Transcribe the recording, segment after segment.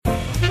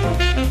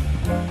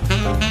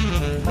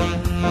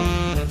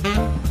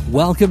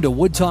Welcome to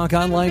Wood Talk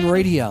Online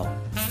Radio,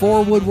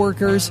 for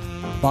woodworkers,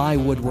 by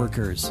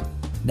woodworkers.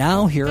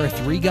 Now here are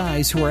three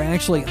guys who are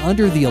actually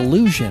under the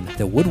illusion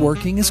that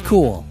woodworking is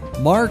cool.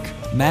 Mark,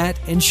 Matt,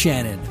 and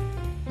Shannon.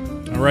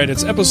 All right,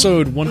 it's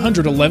episode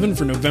 111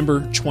 for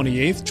November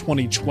 28th,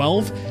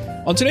 2012.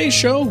 On today's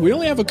show, we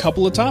only have a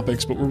couple of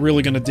topics, but we're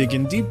really going to dig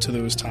in deep to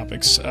those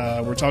topics.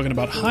 We're talking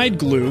about hide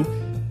glue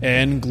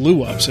and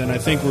glue-ups, and I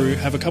think we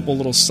have a couple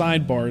little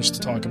sidebars to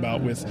talk about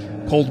with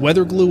cold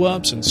weather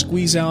glue-ups and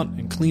squeeze-out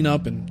and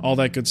clean-up and all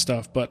that good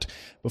stuff. But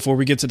before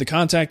we get to the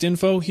contact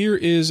info, here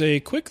is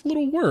a quick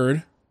little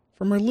word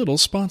from our little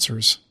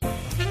sponsors.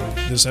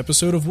 This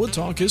episode of Wood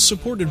Talk is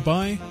supported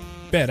by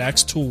Bad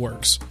Axe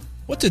Toolworks.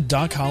 What did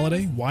Doc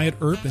Holliday, Wyatt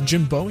Earp, and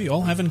Jim Bowie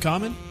all have in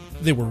common?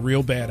 They were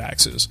real bad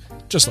axes,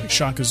 just like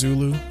Shaka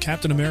Zulu,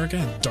 Captain America,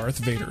 and Darth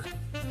Vader.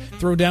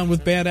 Throw down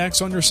with Bad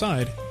Axe on your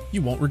side,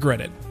 you won't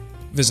regret it.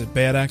 Visit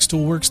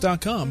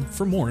badaxetoolworks.com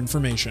for more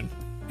information.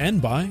 And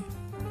by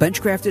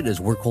Benchcrafted is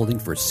work holding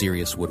for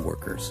serious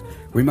woodworkers.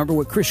 Remember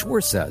what Chris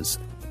Schwartz says.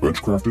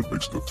 Benchcrafted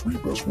makes the 3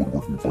 best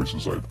woodworking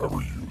voices I've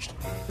ever used.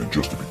 And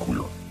just to be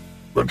clear,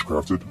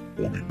 Benchcrafted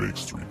only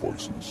makes 3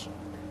 voices.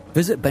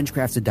 Visit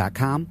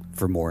benchcrafted.com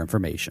for more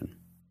information.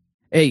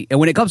 Hey, and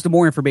when it comes to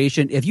more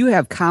information, if you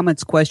have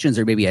comments, questions,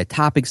 or maybe a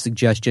topic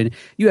suggestion,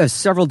 you have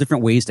several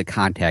different ways to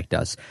contact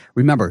us.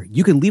 Remember,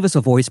 you can leave us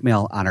a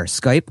voicemail on our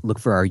Skype. Look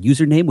for our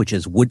username, which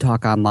is Wood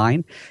Talk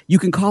Online. You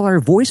can call our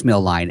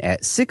voicemail line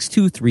at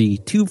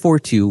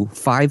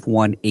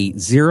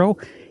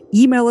 623-242-5180.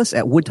 Email us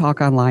at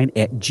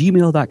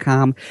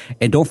woodtalkonline@gmail.com.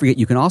 And don't forget,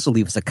 you can also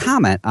leave us a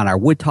comment on our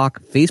Wood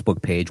Talk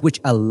Facebook page, which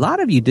a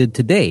lot of you did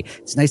today.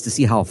 It's nice to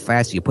see how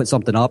fast you put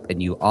something up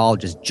and you all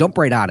just jump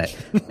right on it.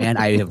 And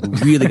I have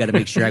really got to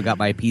make sure I got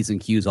my P's and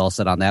Q's all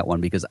set on that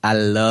one, because I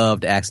love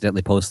to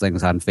accidentally post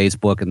things on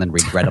Facebook and then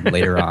regret them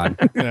later on.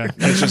 Yeah,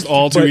 it's just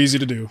all too easy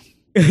to do.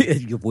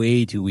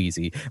 Way too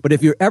easy. But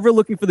if you're ever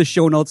looking for the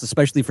show notes,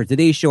 especially for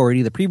today's show or any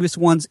of the previous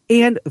ones,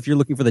 and if you're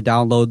looking for the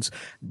downloads,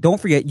 don't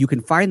forget you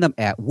can find them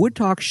at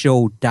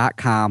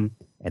woodtalkshow.com.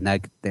 And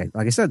like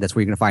I said, that's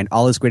where you're going to find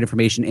all this great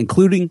information,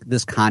 including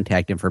this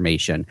contact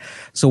information.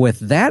 So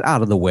with that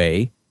out of the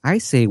way, I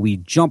say we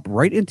jump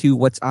right into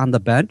what's on the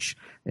bench,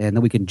 and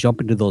then we can jump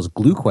into those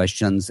glue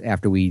questions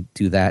after we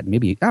do that.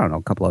 Maybe, I don't know,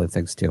 a couple other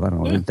things too. I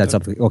don't know. Yeah, that's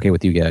okay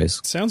with you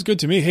guys. Sounds good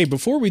to me. Hey,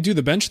 before we do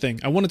the bench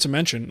thing, I wanted to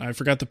mention, I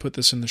forgot to put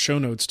this in the show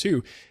notes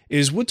too,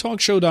 is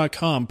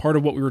woodtalkshow.com. Part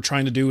of what we were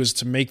trying to do is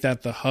to make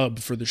that the hub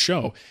for the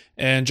show.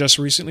 And just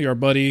recently, our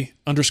buddy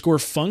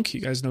 _Funk,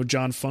 you guys know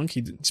John Funk,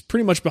 he's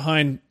pretty much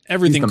behind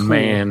everything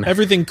cool,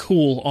 everything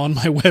cool on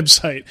my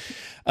website.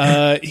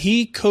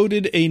 He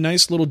coded a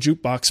nice little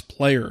jukebox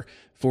player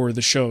for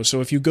the show.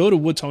 So if you go to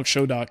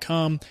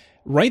woodtalkshow.com,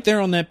 right there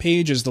on that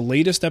page is the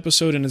latest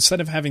episode, and instead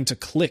of having to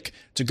click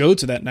to go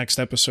to that next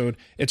episode,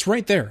 it's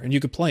right there, and you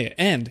can play it.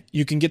 And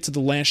you can get to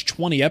the last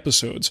 20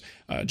 episodes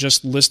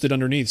just listed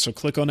underneath. So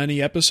click on any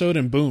episode,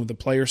 and boom, the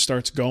player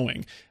starts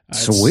going.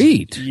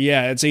 Sweet.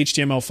 It's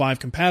HTML5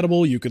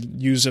 compatible. You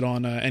could use it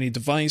on any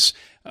device.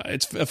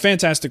 It's a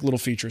fantastic little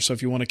feature. So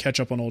if you want to catch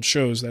up on old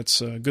shows,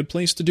 that's a good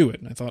place to do it.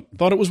 And I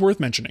thought it was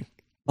worth mentioning.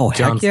 Oh,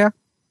 heck yeah.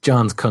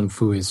 John's kung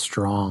fu is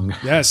strong.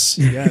 Yes.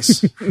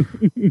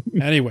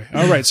 Anyway,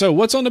 all right. So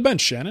what's on the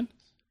bench, Shannon?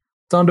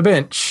 It's on the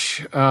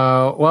bench.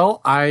 Well,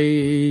 I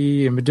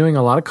am doing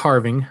a lot of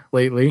carving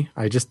lately.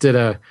 I just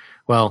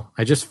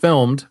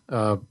filmed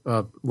a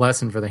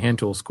lesson for the hand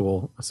tool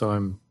school. So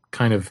I'm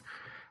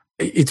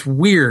it's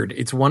weird.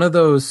 It's one of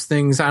those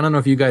things. I don't know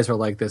if you guys are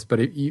like this, but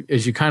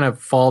as you kind of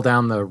fall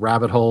down the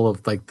rabbit hole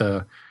of like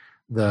the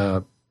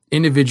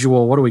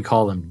individual, what do we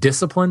call them?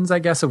 Disciplines, I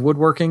guess, of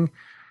woodworking.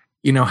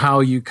 You know, how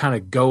you kind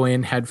of go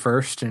in head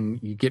first and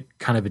you get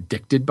kind of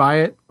addicted by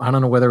it. I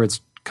don't know whether it's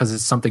because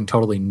it's something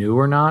totally new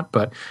or not,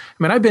 but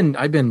I mean, I've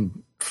been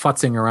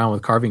futzing around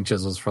with carving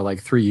chisels for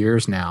like 3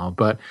 years now,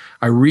 but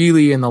I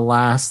really in the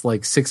last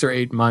like 6 or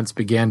 8 months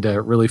began to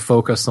really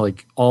focus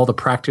like all the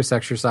practice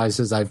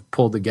exercises I've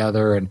pulled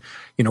together and,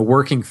 you know,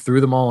 working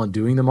through them all and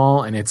doing them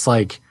all. And it's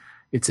like,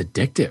 it's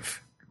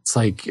addictive. It's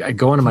like I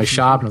go into my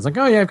shop and I was like,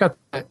 oh yeah, I've got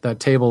that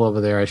table over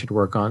there I should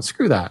work on.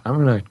 Screw that.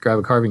 I'm going to grab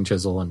a carving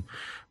chisel and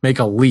make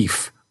a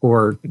leaf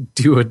or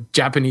do a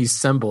Japanese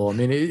symbol. I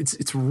mean,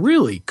 it's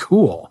really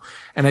cool.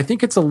 And I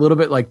think it's a little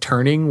bit like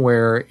turning,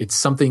 where it's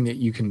something that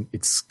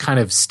it's kind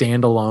of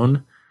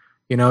standalone,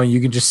 you know,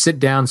 you can just sit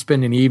down,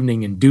 spend an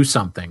evening and do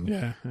something.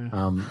 Yeah.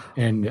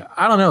 And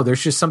I don't know,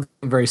 there's just something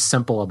very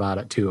simple about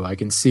it too. I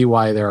can see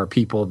why there are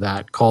people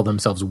that call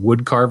themselves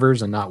wood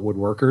carvers and not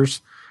woodworkers,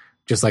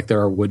 just like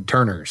there are wood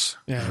turners.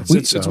 Yeah.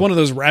 It's one of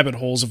those rabbit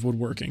holes of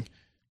woodworking.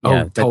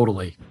 Yeah,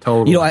 totally.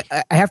 You know, I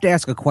have to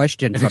ask a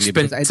question. An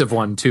expensive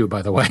one too,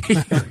 by the way.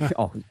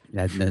 Oh,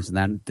 that's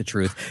not the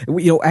truth.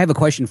 You know, I have a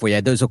question for you.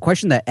 There's a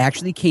question that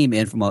actually came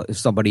in from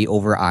somebody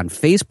over on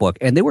Facebook,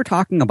 and they were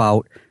talking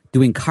about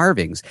doing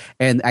carvings,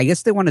 and I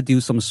guess they want to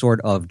do some sort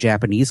of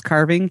Japanese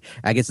carving.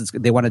 I guess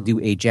they want to do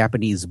a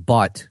Japanese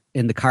butt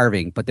in the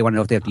carving, but they want to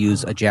know if they have to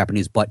use a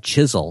Japanese butt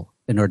chisel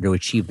in order to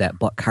achieve that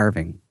butt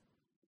carving.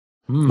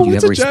 Do you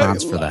have a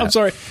response for that? I'm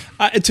sorry.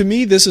 To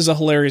me, this is a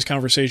hilarious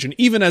conversation,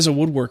 even as a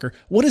woodworker.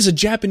 What is a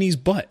Japanese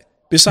butt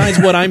besides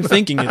what I'm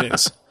thinking it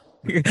is?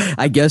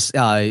 I guess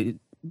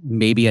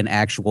maybe an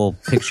actual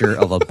picture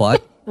of a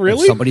butt.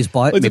 Really? Somebody's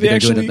butt. Like, maybe they're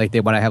actually, doing it like they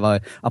want to have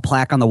a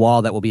plaque on the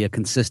wall that will be a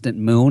consistent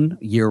moon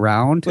year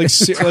round.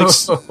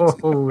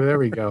 Oh, there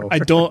we go. I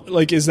don't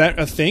like. Is that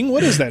a thing?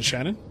 What is that,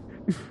 Shannon?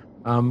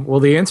 Well,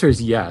 the answer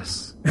is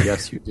yes.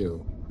 Yes, you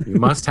do. You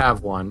must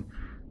have one,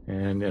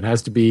 and it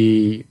has to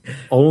be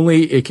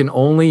it can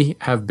only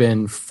have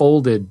been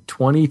folded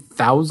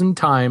 20,000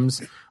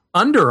 times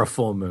under a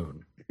full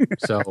moon.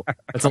 So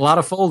that's a lot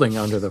of folding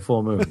under the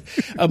full moon.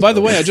 By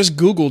the way, I just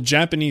Googled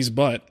Japanese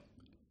butt.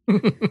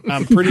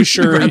 I'm pretty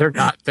sure. I'd rather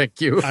not, thank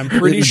you. I'm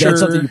pretty sure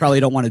That's something you probably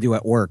don't want to do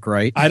at work,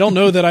 right? I don't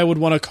know that I would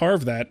want to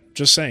carve that.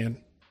 Just saying.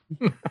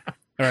 All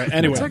right.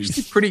 Anyway, it's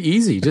actually pretty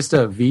easy. Just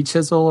a V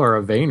chisel or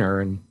a veiner,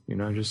 and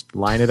just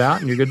line it out,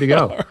 and you're good to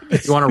go.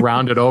 You want to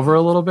round it over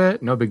a little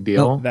bit? No big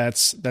deal.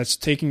 That's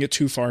taking it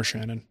too far,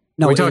 Shannon.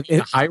 No, are we talking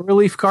a high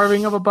relief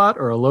carving of a butt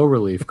or a low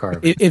relief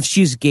carving? If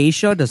she's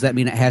geisha, does that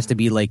mean it has to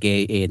be like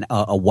a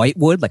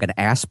whitewood, like an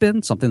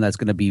aspen, something that's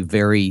going to be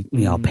very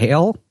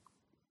pale?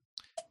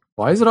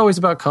 Why is it always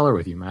about color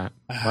with you, Matt?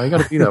 Why you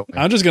got to be that way?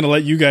 I'm just going to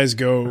let you guys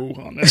go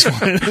on this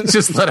one.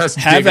 Just let us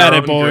have at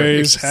it,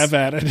 boys. Have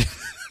at it.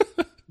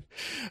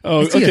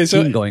 Oh, okay.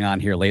 So going on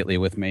here lately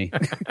with me.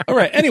 All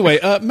right. Anyway,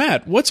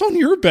 Matt, what's on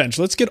your bench?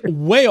 Let's get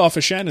way off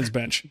of Shannon's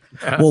bench.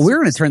 Well, we're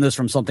going to turn this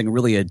from something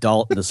really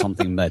adult into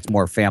something that's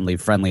more family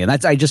friendly, and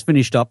that's I just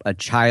finished up a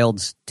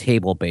child's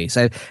table base.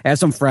 I have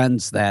some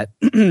friends that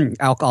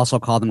I'll also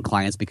call them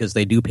clients because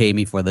they do pay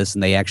me for this,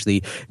 and they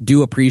actually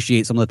do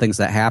appreciate some of the things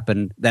that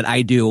happen that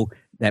I do.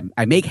 That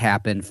I make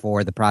happen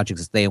for the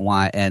projects that they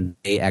want, and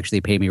they actually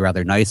pay me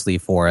rather nicely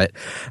for it.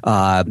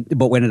 But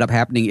what ended up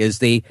happening is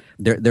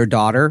their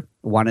daughter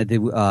wanted to,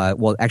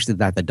 well, actually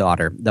not the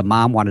daughter, the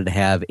mom wanted to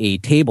have a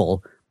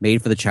table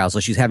made for the child. So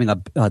she's having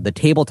the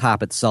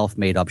tabletop itself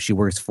made up. She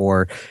works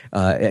for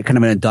kind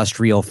of an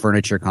industrial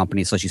furniture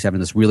company. So she's having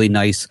this really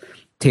nice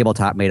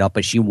tabletop made up,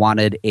 but she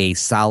wanted a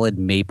solid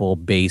maple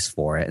base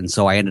for it. And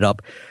so I ended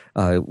up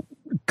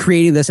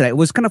creating this, and it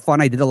was kind of fun.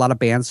 I did a lot of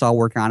bandsaw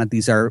work on it.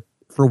 These are,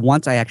 for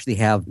once, I actually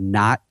have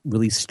not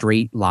really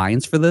straight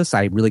lines for this.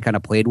 I really kind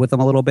of played with them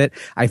a little bit.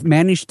 I've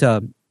managed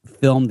to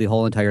film the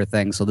whole entire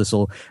thing, so this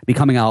will be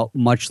coming out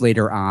much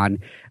later on.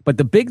 But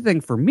the big thing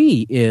for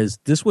me is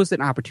this was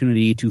an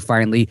opportunity to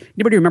finally,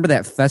 anybody remember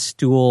that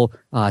Festool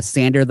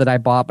sander that I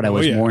bought, but I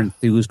was more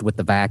enthused with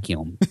the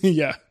vacuum?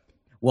 Yeah.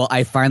 Well,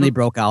 I finally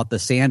broke out the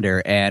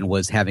sander and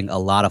was having a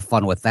lot of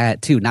fun with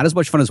that, too. Not as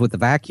much fun as with the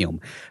vacuum,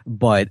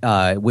 but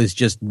was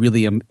just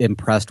really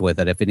impressed with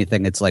it. If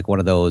anything, it's like one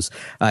of those,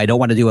 I don't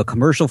want to do a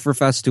commercial for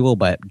Festool,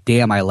 but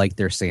damn, I like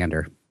their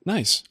sander.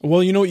 Nice.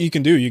 Well, you know what you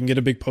can do? You can get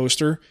a big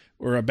poster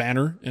or a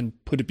banner and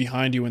put it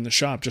behind you in the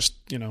shop.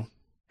 Just, There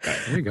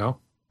you go.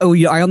 Oh,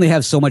 yeah, I only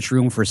have so much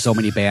room for so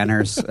many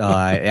banners.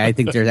 I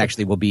think there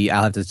actually will be.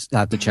 I'll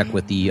have to check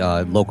with the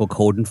local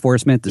code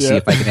enforcement to see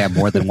if I can have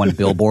more than one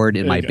billboard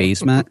in my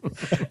basement.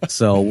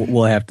 So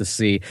we'll have to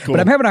see. Cool. But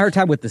I'm having a hard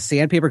time with the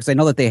sandpaper because I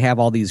know that they have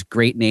all these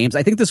great names.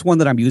 I think this one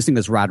that I'm using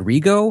is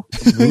Rodrigo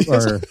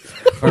or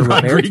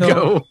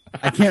Rodrigo.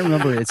 I can't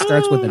remember. It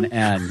starts with an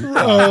N.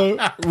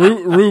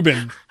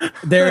 Ruben.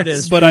 There it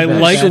is. But I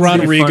like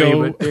Rodrigo.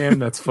 Funny, but damn,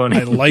 that's funny.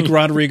 I like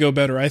Rodrigo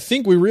better. I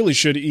think we really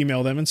should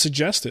email them and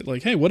suggest it.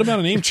 Like, hey, what about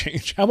a name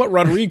change? How about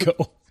Rodrigo?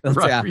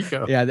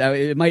 Rodrigo. Yeah,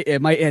 it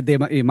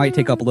might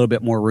take up a little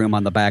bit more room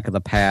on the back of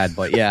the pad,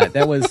 but yeah,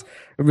 that was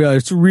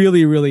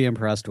really, really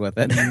impressed with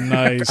it.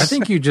 Nice. I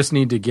think you just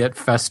need to get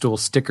Festool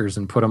stickers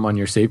and put them on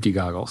your safety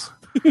goggles.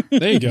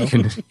 There you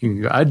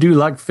go. I do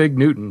like Fig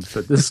Newtons,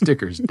 but this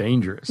sticker's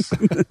dangerous.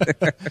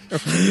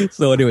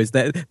 So anyways,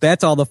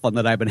 that's all the fun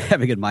that I've been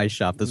having in my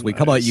shop this week.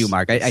 How about you,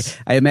 Mark? I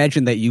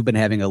imagine that you've been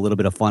having a little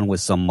bit of fun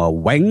with some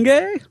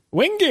wenge?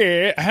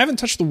 Wenge? I haven't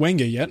touched the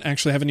wenge yet.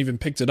 Actually, I haven't even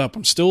picked it up.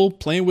 I'm still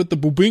playing with the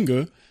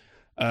bubinga.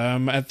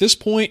 At this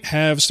point,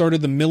 have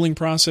started the milling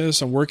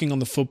process. I'm working on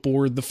the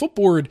footboard. The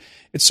footboard,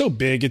 it's so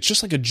big. It's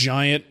just like a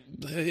giant,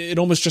 it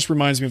almost just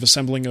reminds me of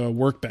assembling a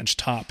workbench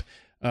top.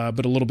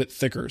 But a little bit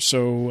thicker.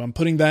 So I'm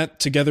putting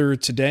that together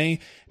today.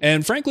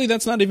 And frankly,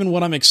 that's not even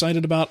what I'm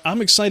excited about. I'm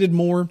excited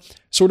more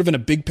sort of in a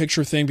big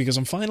picture thing because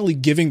I'm finally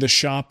giving the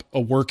shop a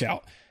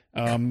workout.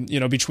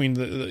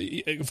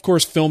 Between of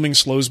course, filming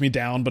slows me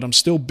down, but I'm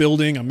still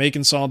building. I'm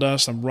making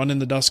sawdust. I'm running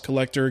the dust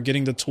collector,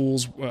 getting the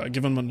tools,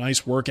 giving them a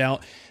nice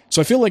workout.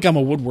 So I feel like I'm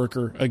a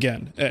woodworker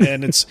again.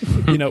 And it's,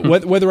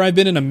 whether I've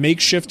been in a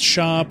makeshift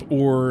shop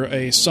or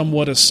a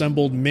somewhat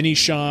assembled mini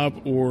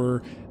shop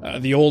or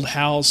the old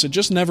house, it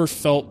just never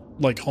felt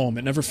like home.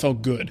 It never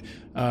felt good.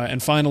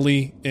 And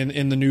finally,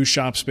 in the new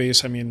shop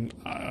space, I mean,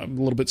 I'm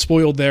a little bit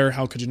spoiled there.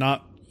 How could you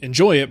not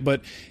enjoy it?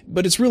 But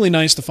it's really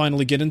nice to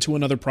finally get into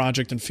another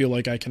project and feel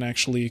like I can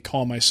actually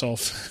call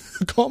myself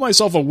a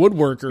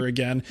woodworker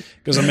again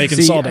because I'm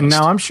making sawdust.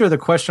 Now I'm sure the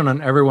question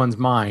on everyone's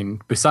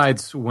mind,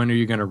 besides when are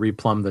you going to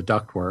replumb the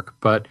ductwork,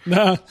 but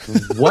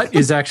what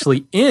is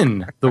actually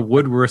in the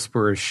Wood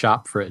Whisperer's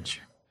shop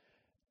fridge?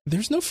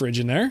 There's no fridge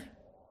in there.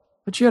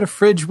 But you had a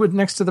fridge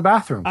next to the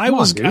bathroom. I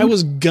was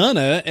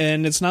gonna,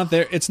 and it's not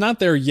there. It's not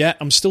there yet.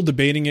 I'm still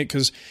debating it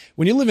because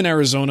when you live in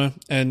Arizona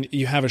and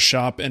you have a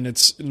shop and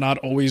it's not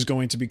always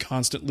going to be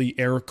constantly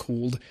air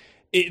cooled,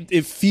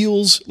 it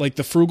feels like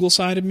the frugal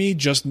side of me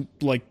just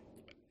like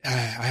I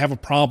have a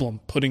problem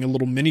putting a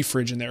little mini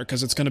fridge in there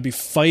because it's going to be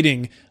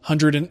fighting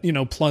 100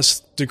 and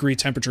plus degree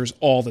temperatures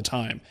all the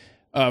time.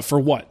 For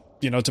what?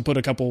 To put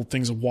a couple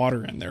things of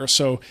water in there.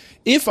 So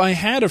if I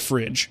had a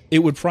fridge, it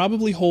would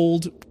probably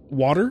hold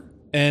water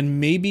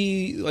and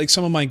maybe like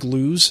some of my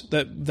glues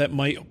that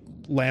might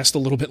last a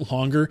little bit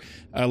longer,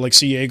 like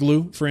CA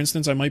glue, for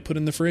instance, I might put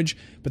in the fridge.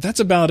 But that's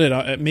about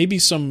it. Maybe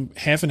some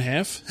half and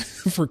half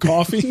for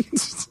coffee.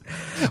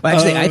 Well,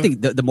 actually, I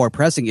think the more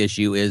pressing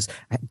issue is,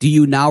 do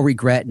you now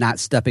regret not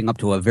stepping up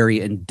to a very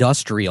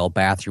industrial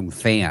bathroom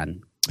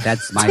fan?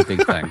 That's my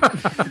big thing.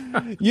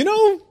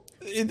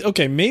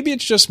 Okay, maybe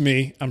it's just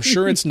me. I'm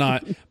sure it's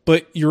not.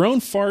 But your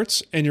own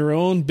farts and your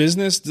own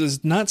business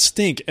does not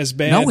stink as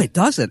bad. No, it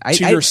doesn't.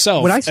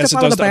 Yourself when I step as it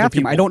out of does the to other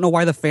bathroom, people. I don't know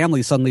why the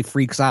family suddenly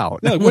freaks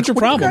out. No, what's your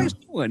What are you problem? guys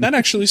doing? That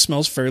actually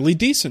smells fairly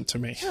decent to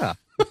me. Yeah.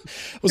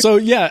 So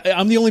yeah,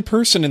 I'm the only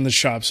person in the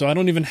shop, so I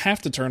don't even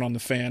have to turn on the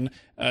fan.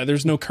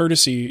 There's no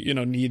courtesy,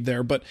 need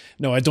there. But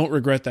no, I don't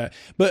regret that.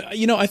 But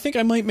I think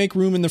I might make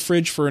room in the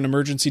fridge for an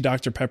emergency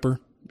Dr. Pepper.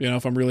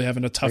 If I'm really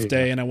having a tough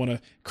day and I want to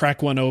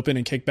crack one open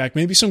and kick back,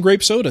 maybe some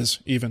grape sodas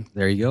even.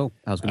 There you go.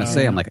 I was going to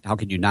say, I'm like, how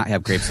can you not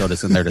have grape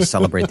sodas in there to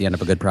celebrate the end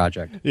of a good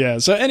project? Yeah.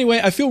 So anyway,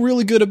 I feel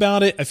really good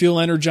about it. I feel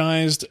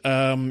energized.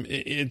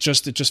 It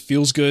just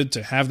feels good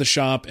to have the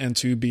shop and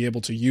to be able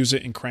to use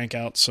it and crank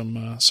out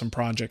some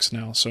projects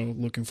now. So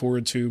looking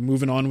forward to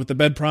moving on with the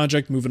bed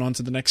project, moving on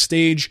to the next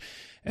stage,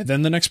 and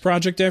then the next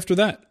project after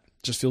that.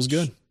 Just feels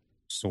good.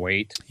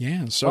 Sweet.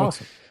 Yeah. So.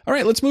 Awesome. All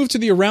right, let's move to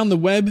the Around the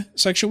Web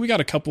section. We got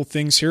a couple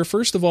things here.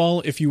 First of all,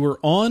 if you were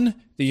on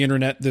the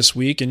internet this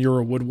week and you're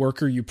a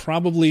woodworker, you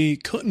probably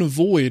couldn't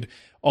avoid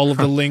all of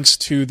the links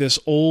to this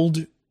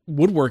old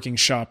woodworking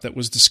shop that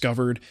was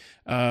discovered.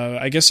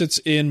 I guess it's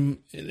in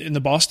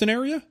the Boston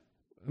area.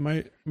 Am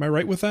I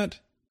right with that?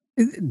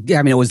 Yeah,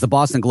 I mean, it was the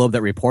Boston Globe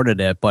that reported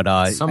it,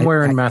 but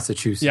somewhere in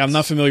Massachusetts. Yeah, I'm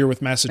not familiar with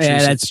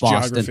Massachusetts that's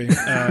Boston.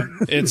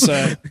 geography. It's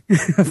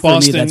For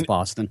Boston. me, that's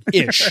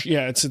Boston-ish.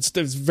 Yeah, it's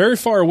very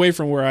far away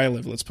from where I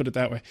live. Let's put it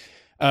that way.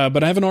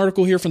 But I have an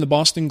article here from the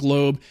Boston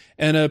Globe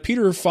and a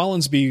Peter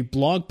Follansbee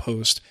blog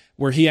post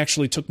where he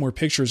actually took more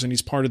pictures, and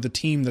he's part of the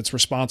team that's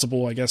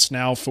responsible, I guess,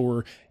 now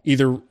for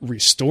either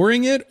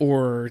restoring it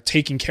or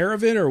taking care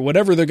of it or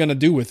whatever they're going to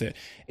do with it.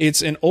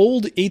 It's an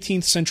old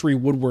 18th century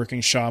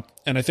woodworking shop,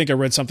 and I think I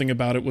read something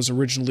about it was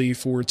originally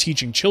for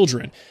teaching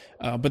children.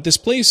 But this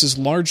place is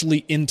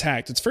largely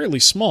intact. It's fairly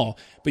small,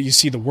 but you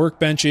see the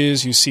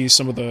workbenches, you see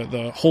some of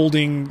the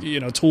holding,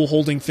 tool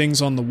holding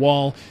things on the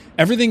wall.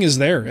 Everything is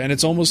there, and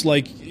it's almost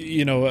like,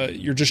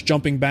 you're just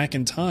jumping back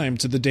in time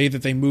to the day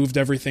that they moved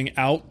everything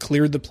out,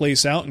 cleared the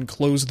place out, and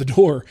closed the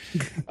door.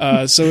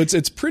 So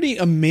it's pretty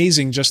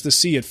amazing just to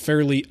see it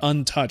fairly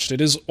untouched. It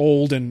is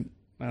old and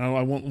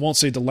I won't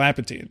say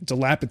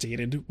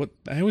dilapidated. What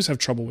I always have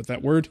trouble with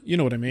that word. You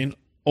know what I mean?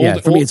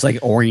 For me, it's like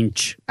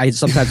orange.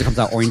 Sometimes it comes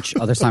out orange.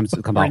 Other times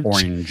it comes out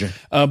orange.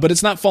 But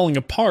it's not falling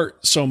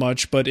apart so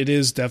much, but it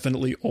is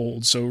definitely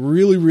old. So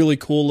really, really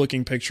cool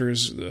looking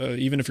pictures.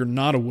 Even if you're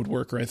not a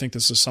woodworker, I think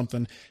this is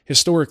something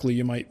historically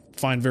you might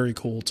find very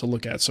cool to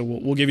look at. So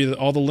we'll give you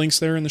all the links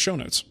there in the show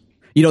notes.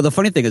 The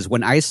funny thing is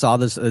when I saw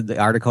this the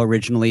article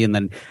originally, and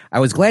then I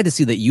was glad to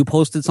see that you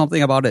posted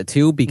something about it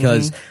too,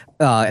 because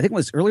I think it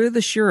was earlier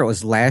this year, or it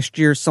was last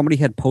year, somebody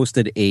had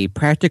posted a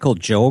practical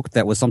joke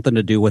that was something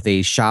to do with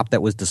a shop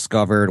that was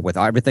discovered with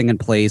everything in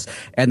place.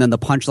 And then the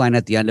punchline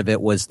at the end of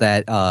it was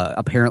that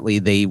apparently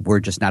they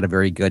were just not a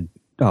very good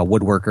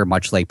woodworker,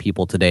 much like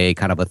people today,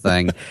 kind of a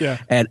thing. Yeah.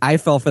 And I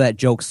fell for that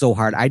joke so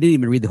hard. I didn't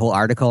even read the whole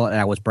article, and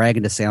I was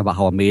bragging to Sam about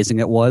how amazing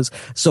it was.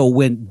 So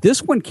when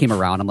this one came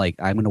around, I'm like,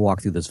 I'm going to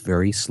walk through this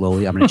very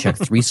slowly. I'm going to check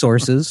 3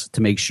 sources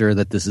to make sure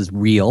that this is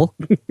real.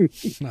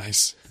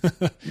 Nice.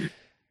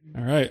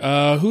 All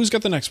right. Who's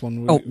got the next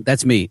one? Oh,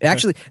 that's me.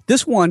 Actually,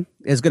 this one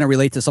is going to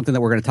relate to something that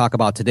we're going to talk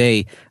about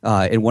today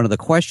in one of the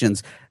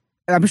questions.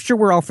 I'm sure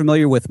we're all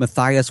familiar with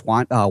Matthias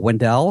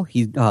Wendell.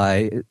 He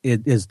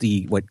is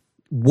the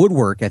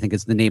Woodwork, I think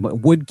is the name,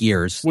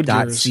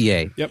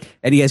 woodgears.ca. Yep.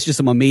 And he has just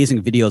some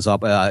amazing videos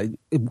up.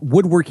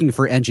 Woodworking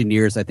for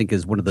Engineers, I think,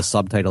 is one of the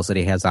subtitles that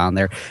he has on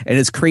there. And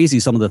it's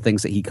crazy some of the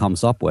things that he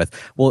comes up with.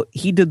 Well,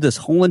 he did this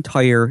whole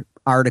entire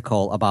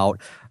article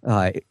about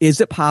is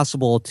it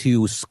possible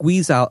to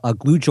squeeze out a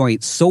glue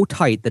joint so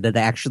tight that it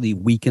actually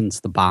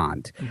weakens the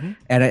bond? Mm-hmm.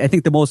 And I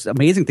think the most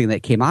amazing thing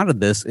that came out of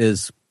this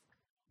is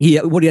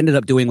what he ended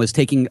up doing was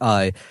taking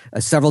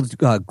several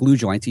glue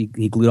joints. He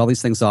glued all these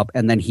things up,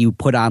 and then he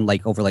put on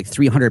over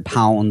 300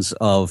 pounds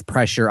of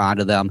pressure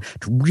onto them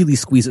to really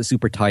squeeze it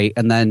super tight,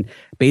 and then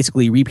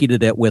basically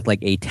repeated it with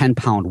a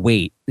 10-pound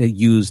weight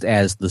used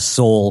as the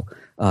sole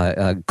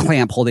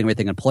clamp holding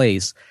everything in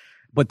place.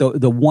 But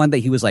the one that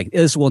he was like,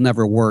 this will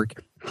never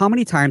work, how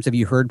many times have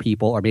you heard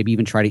people, or maybe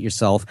even tried it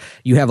yourself,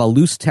 you have a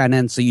loose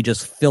tenon, so you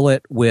just fill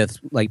it with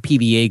like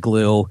PVA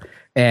glue,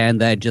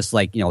 and then just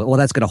like, well,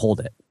 that's going to hold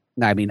it.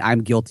 I mean,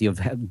 I'm guilty of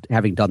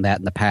having done that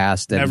in the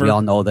past, and Never. we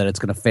all know that it's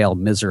going to fail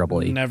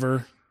miserably.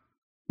 Never.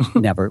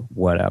 Never,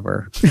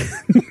 whatever.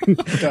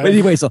 But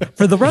anyway, so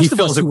for the rest of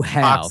us who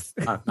have,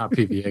 not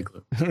PVA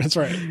glue. That's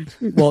right.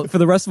 well, for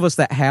the rest of us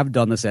that have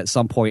done this at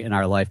some point in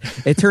our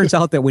life, it turns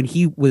out that when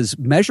he was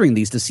measuring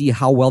these to see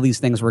how well these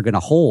things were going to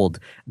hold,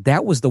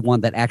 that was the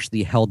one that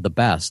actually held the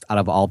best out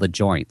of all the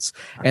joints.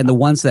 And the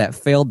ones that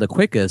failed the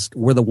quickest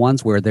were the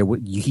ones where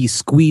he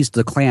squeezed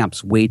the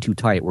clamps way too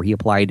tight, where he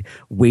applied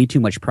way too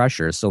much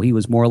pressure. So he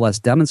was more or less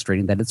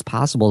demonstrating that it's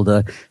possible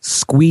to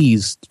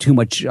squeeze too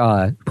much,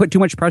 put too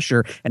much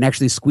pressure and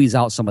actually squeeze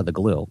out some of the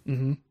glue.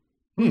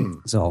 Mm-hmm.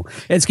 So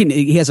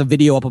he has a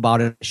video up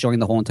about it showing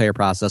the whole entire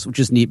process, which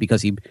is neat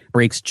because he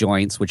breaks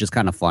joints, which is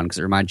kind of fun because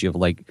it reminds you of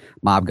like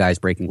mob guys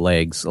breaking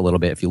legs a little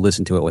bit if you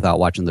listen to it without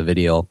watching the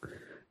video.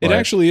 It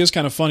actually is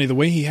kind of funny the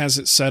way he has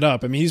it set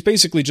up. I mean, he's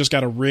basically just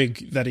got a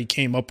rig that he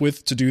came up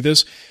with to do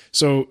this.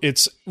 So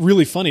it's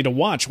really funny to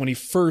watch when he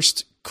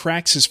first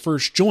cracks his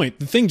first joint.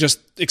 The thing just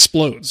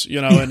explodes,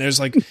 and there's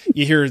like,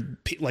 you hear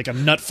like a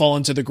nut fall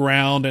into the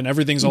ground and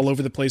everything's all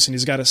over the place, and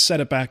he's got to set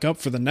it back up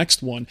for the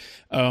next one.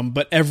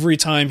 But every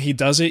time he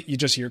does it, you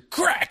just hear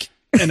crack,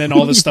 and then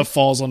all this stuff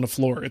falls on the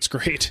floor. It's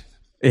great.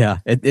 Yeah,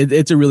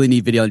 it's a really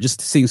neat video. Just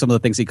seeing some of the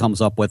things he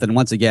comes up with. And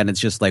once again, it's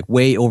just like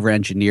way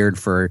over-engineered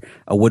for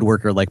a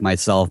woodworker like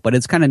myself. But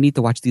it's kind of neat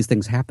to watch these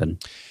things happen.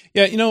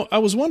 Yeah, I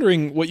was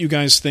wondering what you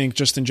guys think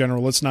just in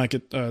general. Let's not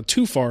get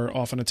too far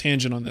off on a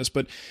tangent on this.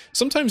 But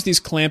sometimes these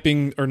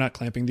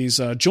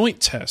these joint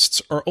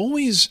tests are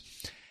always...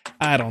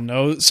 I don't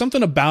know.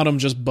 Something about him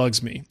just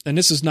bugs me. And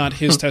this is not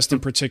his test in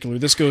particular.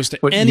 This goes to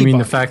anybody. You mean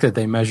the fact that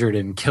they measured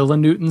in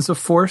kilonewtons of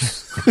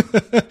force?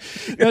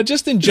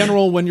 Just in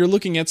general, when you're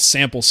looking at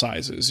sample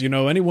sizes,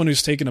 anyone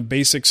who's taken a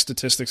basic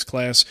statistics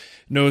class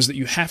knows that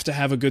you have to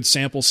have a good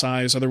sample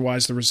size.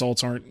 Otherwise, the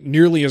results aren't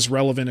nearly as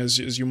relevant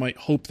as you might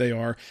hope they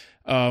are.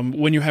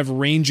 When you have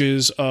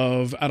ranges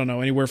of, I don't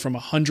know, anywhere from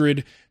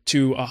 100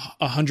 to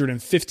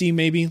 150,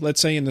 maybe, let's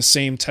say, in the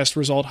same test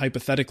result,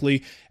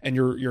 hypothetically, and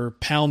your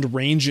pound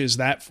range is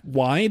that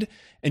wide,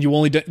 and you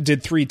only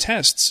did 3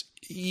 tests,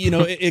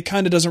 it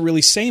kind of doesn't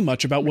really say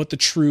much about what the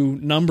true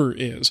number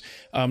is.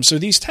 So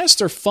these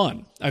tests are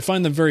fun. I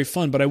find them very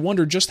fun, but I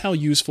wonder just how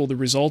useful the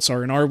results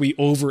are, and are we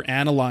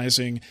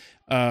over-analyzing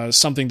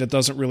something that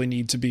doesn't really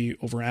need to be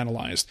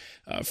overanalyzed.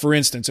 For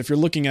instance, if you're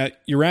looking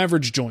at your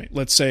average joint,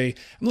 let's say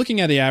I'm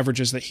looking at the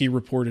averages that he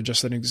reported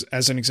just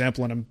as an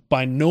example, and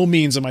by no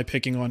means am I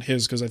picking on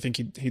his because I think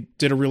he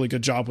did a really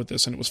good job with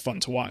this and it was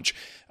fun to watch.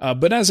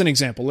 But as an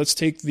example, let's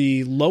take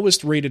the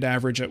lowest rated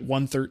average at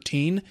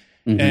 113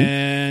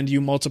 and you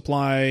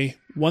multiply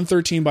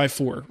 113 by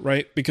 4,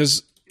 right?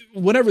 Because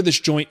whatever this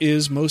joint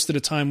is, most of the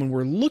time when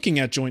we're looking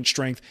at joint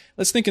strength,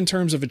 let's think in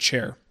terms of a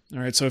chair.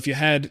 All right, so if you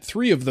had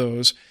 3 of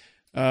those,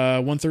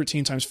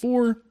 113 times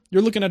 4,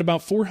 you're looking at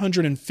about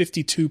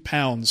 452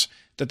 pounds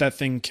that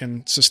thing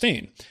can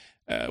sustain.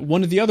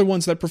 One of the other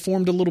ones that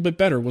performed a little bit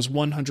better was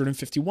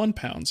 151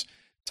 pounds.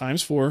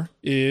 Times 4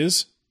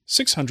 is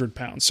 600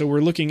 pounds. So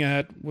we're looking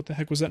at, what the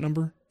heck was that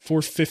number?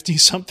 450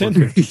 something?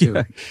 452.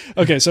 Yeah.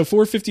 Okay, so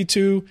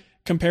 452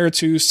 compared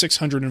to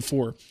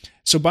 604.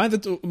 So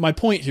my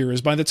point here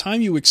is by the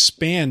time you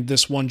expand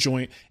this one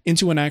joint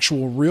into an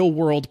actual real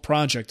world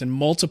project and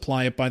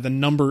multiply it by the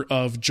number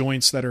of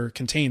joints that are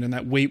contained, and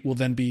that weight will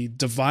then be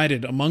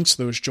divided amongst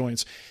those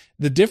joints,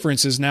 the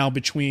difference is now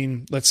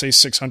between, let's say,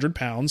 600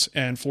 pounds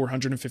and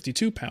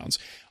 452 pounds.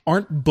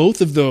 Aren't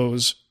both of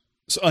those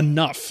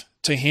enough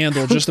to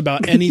handle just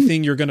about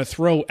anything you're going to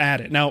throw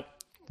at it? Now,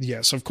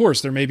 yes, of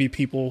course, there may be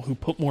people who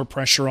put more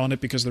pressure on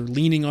it because they're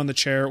leaning on the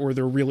chair or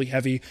they're really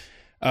heavy.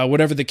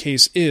 Whatever the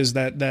case is,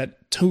 that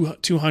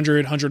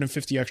 200,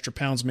 150 extra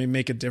pounds may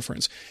make a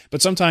difference.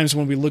 But sometimes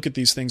when we look at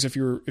these things, if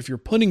you're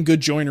putting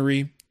good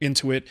joinery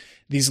into it,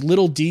 these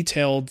little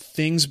detailed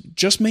things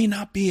just may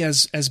not be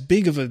as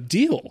big of a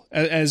deal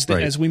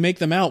as we make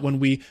them out when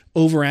we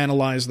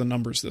overanalyze the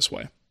numbers this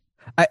way.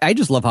 I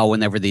just love how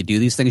whenever they do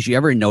these things, you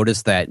ever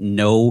notice that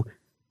no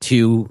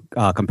 2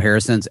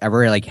 comparisons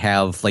ever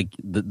have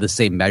the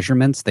same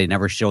measurements? They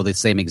never show the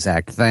same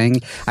exact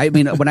thing. I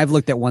mean, when I've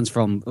looked at ones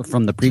from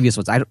the previous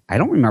ones, I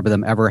don't remember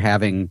them ever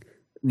having,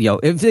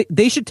 if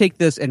they should take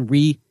this and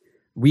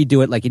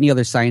redo it like any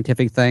other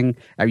scientific thing,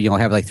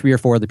 have 3 or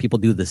 4 other people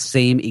do the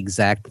same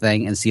exact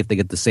thing and see if they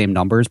get the same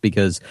numbers,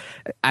 because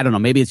I don't know,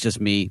 maybe it's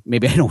just me,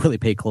 maybe I don't really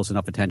pay close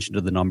enough attention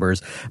to the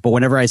numbers, but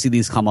whenever I see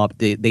these come up,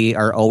 they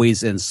are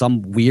always in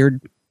some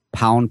weird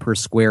pound per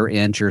square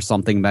inch or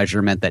something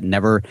measurement that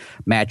never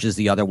matches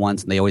the other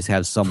ones, and they always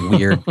have some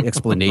weird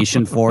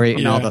explanation for it.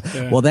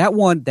 Well, that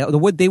one, the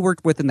wood they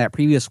worked with in that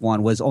previous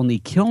one was only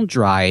kiln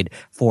dried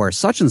for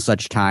such and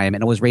such time,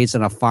 and it was raised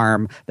on a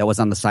farm that was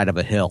on the side of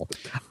a hill.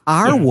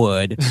 Our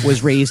wood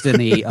was raised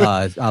in a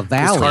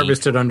valley. It's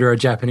harvested under a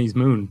Japanese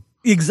moon.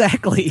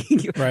 Exactly.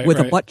 Right, With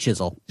a right. butt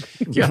chisel.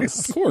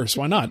 Yes. Of course,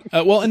 why not?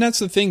 Well, and that's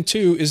the thing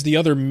too, is the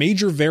other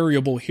major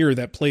variable here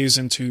that plays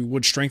into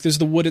wood strength is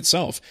the wood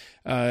itself.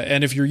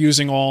 And if you're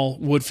using all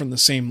wood from the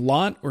same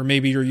lot, or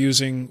maybe you're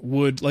using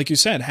wood, like you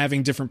said,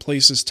 having different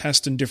places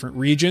test in different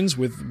regions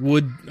with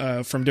wood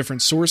from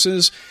different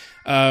sources,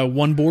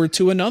 one board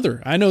to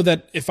another. I know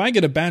that if I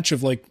get a batch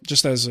of, like,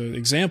 just as an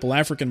example,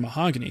 African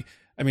mahogany,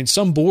 I mean,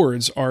 some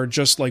boards are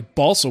just like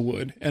balsa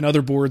wood, and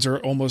other boards are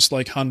almost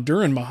like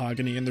Honduran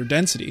mahogany in their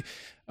density.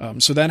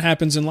 So that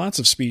happens in lots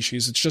of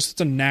species.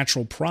 It's a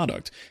natural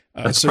product.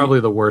 That's probably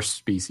the worst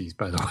species,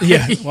 by the way.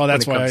 Yeah, well,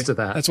 that's when it why comes to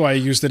that. that's why I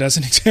used it as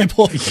an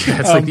example. Yeah,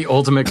 it's like the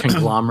ultimate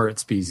conglomerate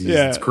species.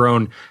 Yeah. It's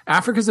grown.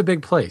 Africa's a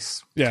big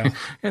place. Yeah.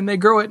 And they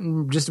grow it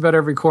in just about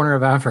every corner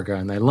of Africa,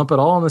 and they lump it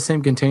all in the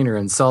same container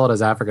and sell it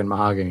as African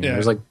mahogany. Yeah.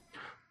 There's like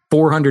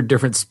 400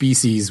 different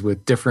species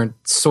with different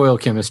soil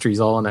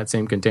chemistries all in that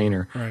same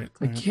container. Right.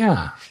 Like,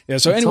 yeah. Yeah.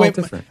 So it's anyway, all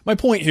different. my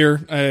point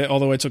here,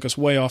 although I took us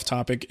way off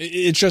topic,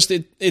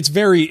 it's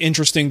very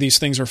interesting. These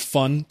things are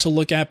fun to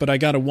look at, but I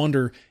got to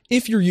wonder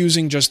if you're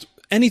using just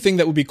anything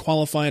that would be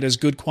qualified as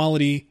good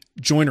quality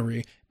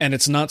joinery and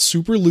it's not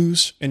super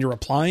loose and you're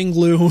applying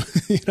glue,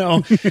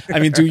 I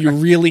mean, do you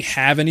really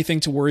have anything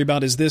to worry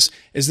about? Is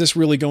this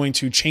really going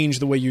to change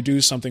the way you do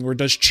something, or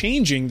does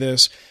changing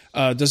this,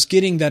 does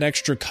getting that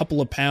extra couple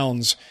of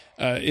pounds,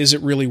 is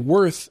it really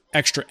worth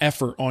extra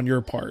effort on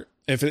your part?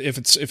 If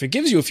it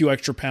gives you a few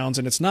extra pounds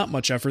and it's not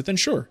much effort, then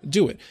sure,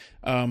 do it.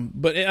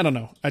 But I don't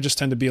know. I just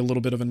tend to be a little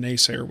bit of a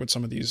naysayer with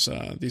some of these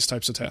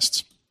types of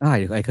tests.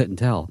 I couldn't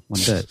tell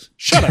one bit.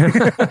 Shut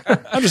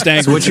up. I'm just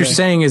angry. So what you're today.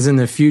 saying is in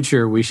the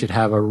future, we should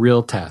have a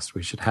real test.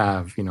 We should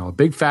have, a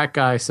big fat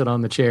guy sit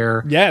on the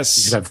chair. Yes.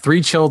 We should have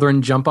 3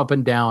 children jump up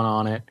and down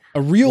on it.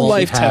 A real We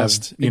life should have,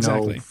 test.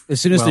 Exactly. As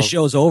soon as the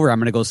show's over, I'm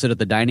going to go sit at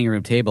the dining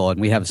room table, and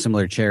we have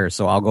similar chairs,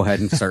 so I'll go ahead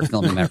and start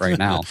filming that right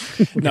now.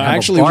 No, have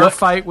actually, a bar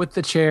fight with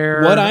the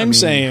chair. what I'm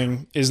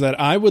saying is that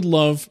I would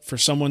love for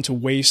someone to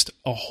waste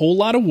a whole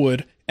lot of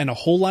wood and a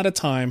whole lot of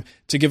time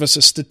to give us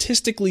a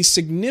statistically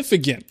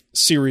significant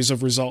series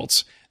of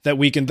results that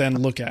we can then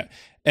look at.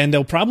 And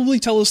they'll probably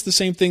tell us the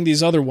same thing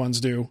these other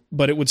ones do,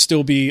 but it would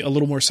still be a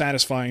little more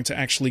satisfying to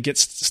actually get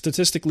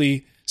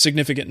statistically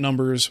significant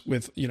numbers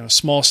with,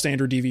 small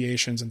standard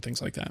deviations and things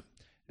like that.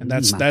 And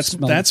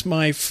that's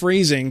my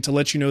phrasing to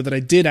let you know that I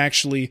did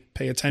actually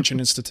pay attention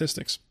in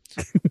statistics.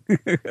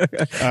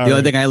 The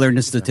only thing I learned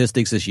in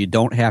statistics is you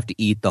don't have to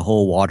eat the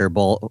whole water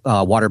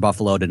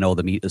buffalo to know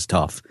the meat is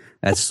tough.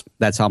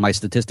 That's how my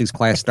statistics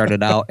class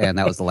started out, and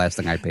that was the last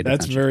thing I paid attention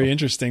That's very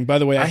interesting. By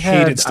the way, I I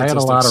hated statistics. had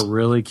a lot of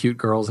really cute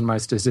girls in my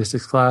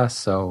statistics class,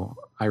 so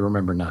I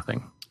remember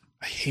nothing.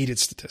 I hated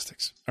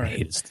statistics. All I right.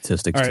 hated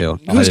statistics All right.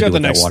 too. Who's got the that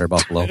next water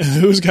buffalo?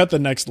 Who's got the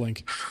next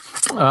link?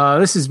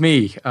 This is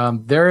me.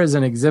 There is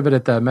an exhibit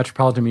at the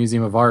Metropolitan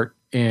Museum of Art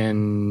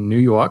in New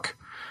York,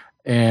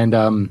 and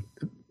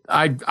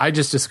I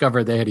just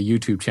discovered they had a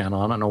YouTube channel.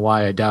 I don't know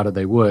why. I doubted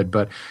they would,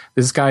 but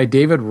this guy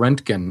David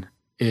Rentgen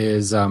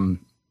is I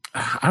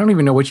don't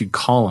even know what you'd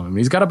call him. I mean,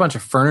 he's got a bunch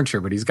of furniture,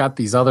 but he's got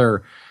these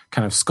other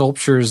kind of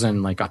sculptures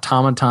and like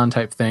automaton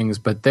type things.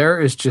 But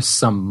there is just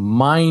some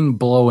mind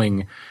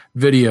blowing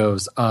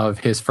videos of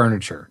his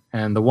furniture.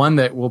 And the one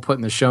that we'll put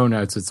in the show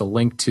notes, it's a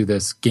link to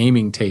this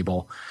gaming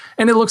table.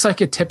 And it looks like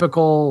a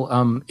typical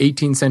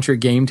 18th century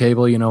game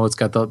table. It's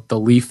got the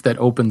leaf that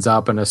opens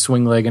up and a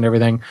swing leg and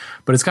everything.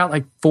 But it's got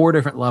like 4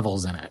 different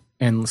levels in it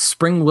and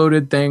spring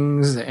loaded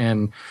things.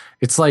 And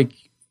it's like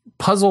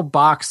puzzle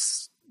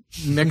box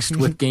mixed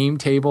with game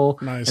table.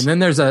 Nice. And then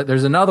there's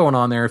another one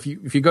on there. If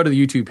you go to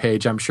the YouTube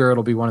page, I'm sure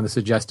it'll be one of the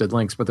suggested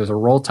links, but there's a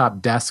roll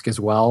top desk as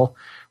well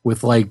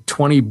with like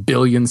 20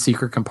 billion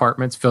secret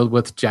compartments filled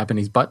with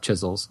Japanese butt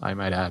chisels, I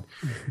might add.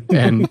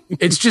 And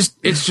it's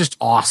just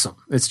awesome.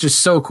 It's just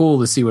so cool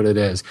to see what it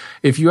is.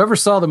 If you ever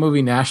saw the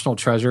movie National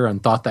Treasure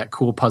and thought that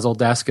cool puzzle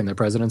desk in the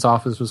president's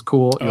office was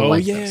cool, you'll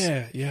like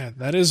this. Yeah,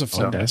 that is a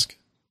fun desk.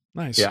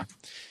 Nice. Yeah.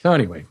 So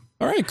anyway,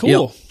 all right,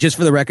 cool. Just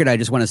for the record, I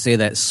just want to say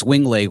that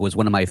Swing Leg was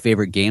one of my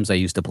favorite games I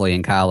used to play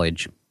in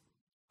college.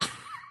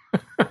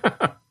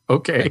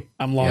 Okay.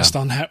 I'm lost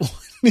on that one.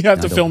 You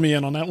have to fill me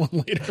in on that one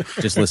later.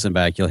 Just listen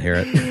back. You'll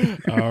hear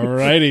it. All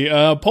righty.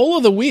 Poll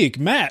of the week.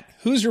 Matt,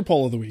 who's your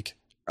poll of the week?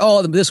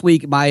 Oh, this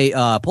week,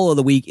 my poll of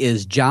the week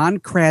is John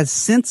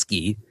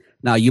Krasinski.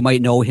 Now, you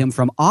might know him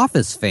from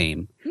Office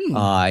fame.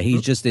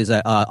 He just is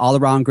an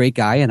all-around great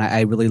guy, and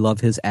I really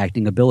love his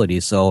acting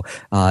abilities. So,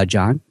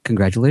 John,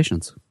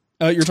 congratulations.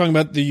 You're talking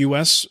about the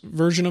U.S.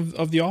 version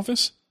of The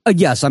Office?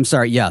 Yes, I'm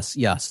sorry. Yes.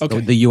 Okay.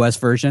 The U.S.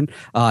 version.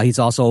 He's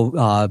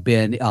also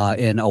been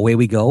in Away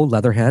We Go,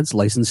 Leatherheads,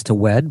 License to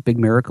Wed, Big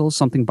Miracles,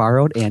 Something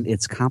Borrowed, and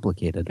It's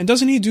Complicated. And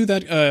doesn't he do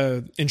that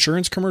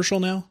insurance commercial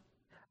now?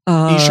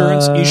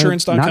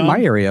 Esurance.com? Not in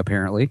my area,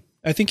 apparently.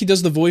 I think he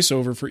does the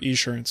voiceover for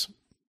Esurance.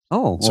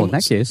 Oh, well, in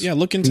that case. Yeah,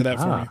 look into that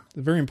for me.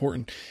 Very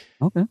important.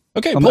 Okay.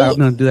 Okay, I'm going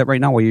to do that right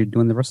now while you're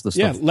doing the rest of the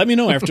stuff. Yeah, let me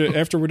know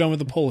after we're done with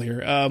the poll here.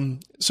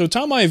 So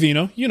Tom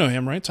Iovino, you know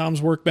him, right?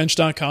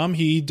 Tom'sWorkbench.com.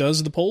 He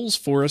does the polls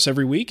for us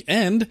every week,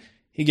 and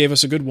He gave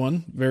us a good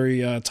one,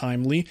 very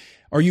timely.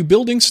 Are you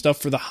building stuff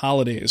for the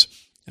holidays?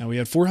 Now, we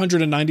had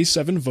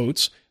 497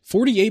 votes.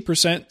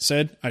 48%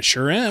 said, I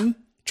sure am.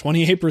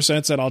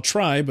 28% said, I'll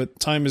try, but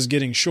time is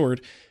getting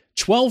short.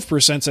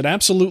 12% said,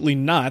 absolutely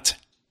not.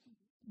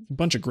 A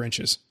bunch of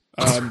Grinches.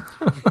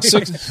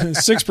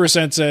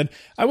 6% said,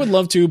 I would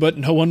love to, but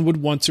no one would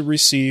want to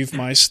receive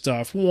my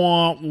stuff.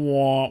 Wah,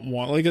 wah,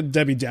 wah. Like a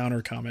Debbie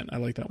Downer comment. I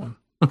like that one.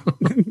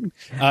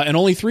 And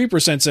only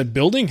 3% said,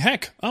 building?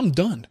 Heck, I'm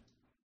done.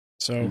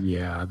 So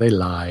yeah, they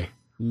lie.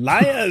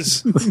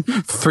 Liars.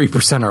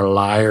 3% are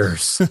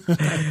liars.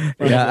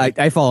 Yeah,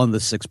 I fall in the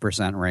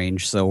 6%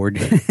 range, so we're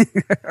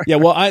Yeah,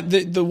 well,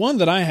 the one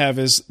that I have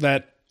is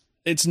that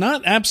it's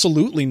not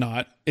absolutely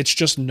not, it's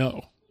just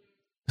no.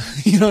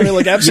 You know what I mean?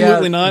 Like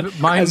absolutely not.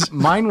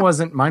 Mine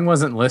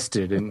wasn't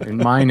listed, and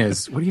mine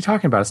is. What are you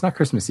talking about? It's not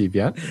Christmas Eve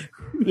yet.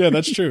 Yeah,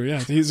 that's true. Yeah,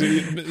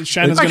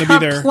 Shannon's going to be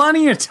there.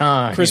 Plenty of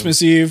time.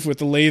 Christmas Eve with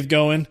the lathe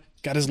going.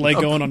 Got his leg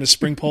going on his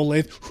spring pole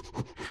lathe.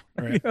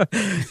 All right.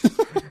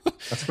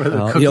 That's where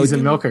the cookies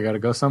and milk are got to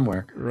go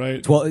somewhere.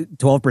 Right.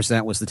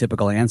 12% was the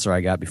typical answer I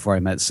got before I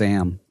met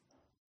Sam.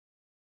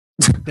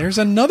 There's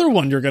another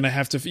one you're going to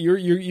have to.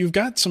 You've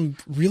got some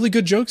really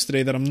good jokes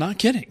today that I'm not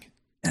kidding.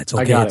 That's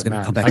okay. I got it's it,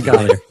 going to Matt. come back I got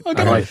later. it.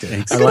 I liked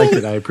it. I liked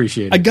it. I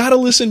appreciate it. I got to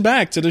listen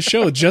back to the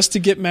show just to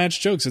get Matt's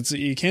jokes.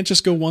 You can't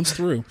just go once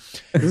through.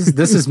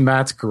 This is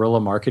Matt's guerrilla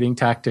marketing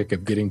tactic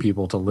of getting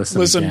people to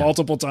listen again.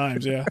 Multiple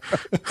times. Yeah.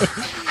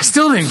 I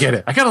still didn't get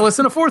it. I got to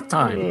listen a fourth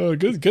time.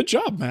 Good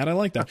job, Matt. I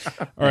like that.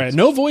 All right.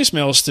 No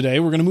voicemails today.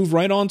 We're going to move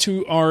right on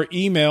to our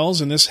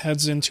emails, and this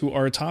heads into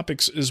our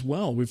topics as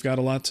well. We've got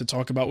a lot to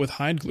talk about with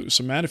hide glue.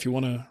 So, Matt, if you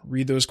want to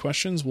read those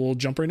questions, we'll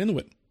jump right into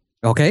it.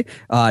 Okay.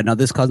 Now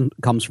this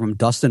comes from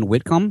Dustin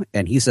Whitcomb,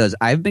 and he says,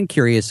 I've been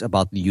curious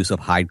about the use of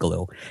hide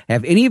glue.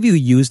 Have any of you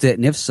used it?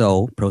 And if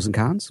so, pros and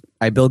cons?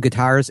 I build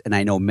guitars, and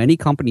I know many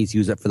companies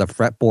use it for the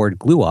fretboard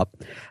glue up.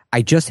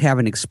 I just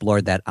haven't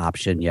explored that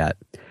option yet.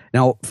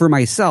 Now, for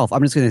myself,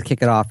 I'm just going to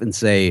kick it off and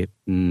say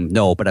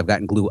no, but I've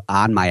gotten glue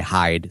on my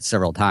hide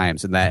several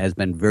times, and that has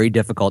been very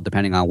difficult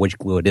depending on which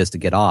glue it is to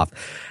get off.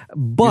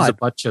 But use a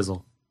butt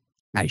chisel.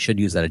 I should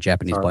use that, a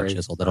Japanese butt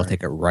chisel. That'll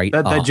take it right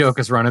off. That joke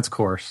has run its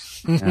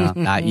course.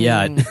 Not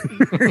yet.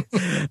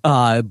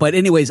 But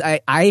anyways,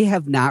 I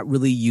have not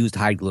really used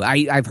hide glue.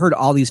 I've heard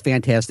all these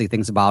fantastic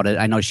things about it.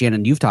 I know,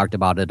 Shannon, you've talked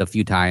about it a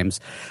few times.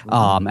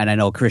 And I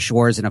know Chris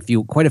Shores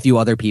and quite a few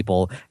other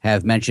people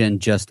have mentioned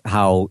just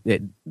how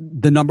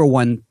the number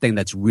one thing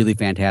that's really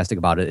fantastic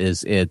about it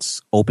is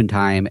its open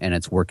time and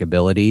its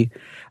workability.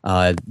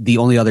 The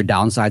only other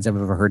downsides I've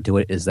ever heard to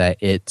it is that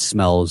it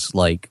smells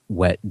like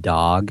wet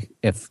dog,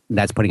 if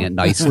that's putting it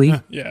nicely.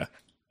 Yeah.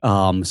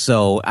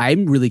 So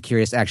I'm really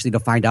curious actually to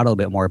find out a little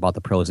bit more about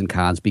the pros and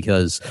cons,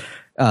 because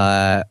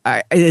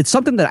it's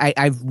something that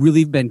I've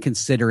really been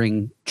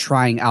considering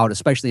trying out,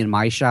 especially in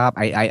my shop.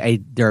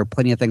 There are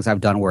plenty of things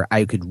I've done where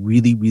I could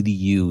really, really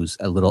use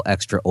a little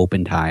extra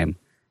open time.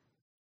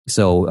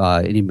 So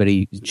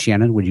anybody,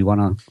 Shannon, would you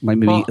want to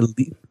maybe...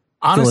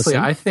 Honestly,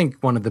 I think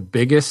one of the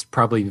biggest,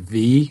 probably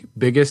the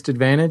biggest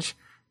advantage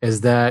is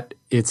that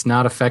it's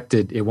not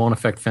affected. It won't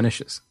affect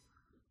finishes.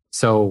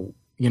 So,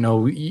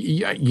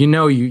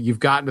 you've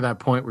gotten to that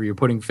point where you're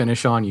putting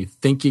finish on. You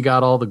think you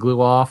got all the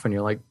glue off and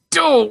you're like,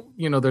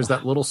 there's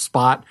that little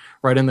spot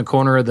right in the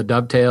corner of the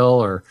dovetail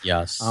or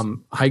yes.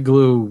 Hide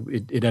glue.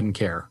 It doesn't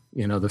care.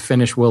 The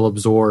finish will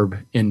absorb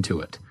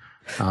into it.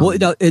 Well,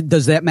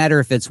 does that matter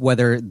if it's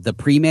whether the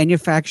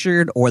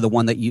pre-manufactured or the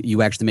one that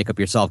you actually make up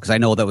yourself? Because I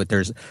know that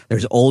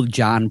there's old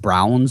John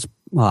Brown's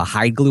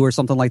hide glue or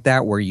something like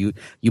that, where you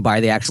buy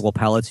the actual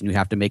pellets and you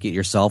have to make it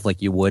yourself,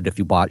 like you would if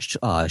you bought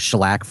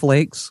shellac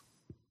flakes.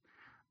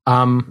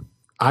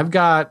 I've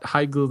got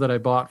hide glue that I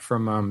bought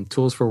from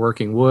Tools for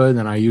Working Wood,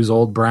 and I use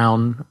Old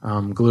Brown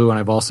glue, and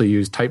I've also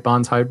used Type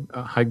Bonds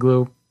hide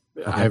glue.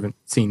 Okay. I haven't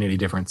seen any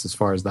difference as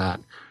far as that.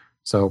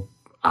 So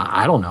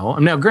I don't know.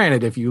 Now,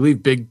 granted, if you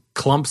leave big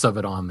clumps of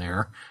it on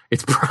there,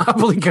 it's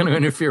probably going to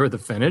interfere with the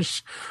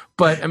finish.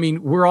 But I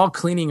mean, we're all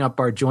cleaning up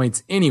our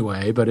joints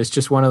anyway, but it's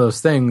just one of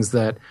those things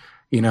that,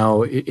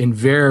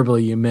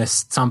 invariably you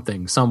miss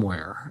something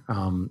somewhere,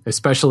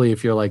 especially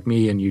if you're like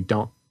me and you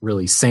don't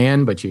really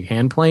sand, but you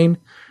hand plane.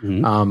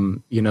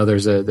 Mm-hmm.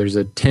 There's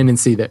a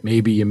tendency that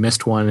maybe you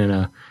missed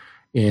one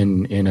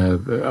in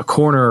a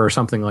corner or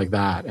something like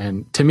that.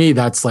 And to me,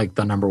 that's like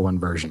the number one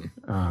version,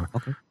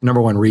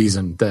 number one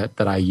reason that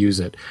I use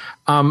it.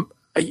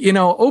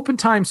 Open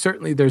time,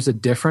 certainly there's a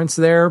difference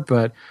there,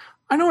 but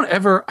I don't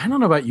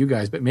know about you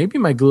guys, but maybe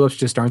my glue ups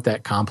just aren't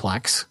that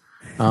complex.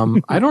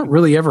 I don't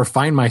really ever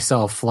find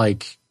myself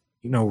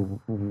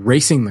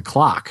racing the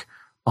clock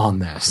on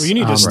this. Well, you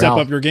need to step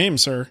up your game,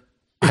 sir.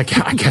 I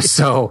guess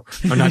so.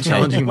 I'm not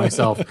challenging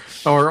myself,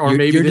 or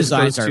maybe your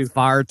designs are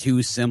far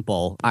too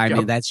simple. I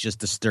mean, that's just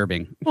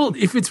disturbing. Well,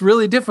 if it's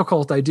really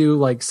difficult, I do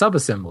like sub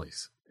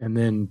assemblies, and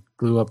then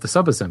glue up the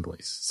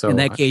subassemblies. So in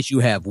that case, you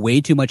have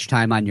way too much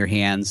time on your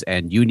hands,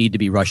 and you need to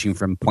be rushing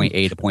from point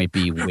A to point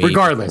B.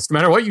 Regardless, no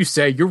matter what you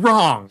say, you're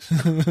wrong.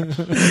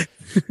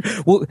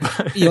 Well,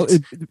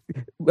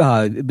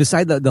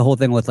 beside the whole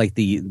thing with like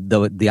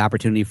the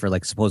opportunity for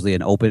like supposedly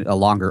a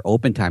longer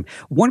open time,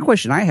 one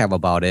question I have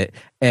about it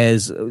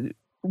is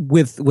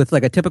with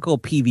like a typical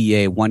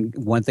PVA,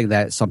 one thing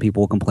that some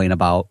people will complain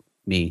about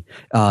me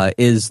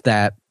is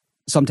that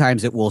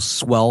sometimes it will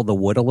swell the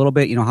wood a little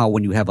bit. You know how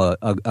when you have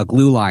a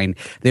glue line,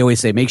 they always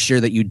say make sure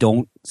that you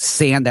don't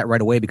sand that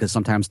right away, because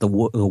sometimes the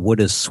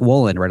wood is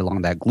swollen right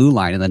along that glue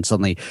line, and then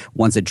suddenly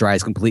once it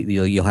dries completely,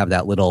 you'll have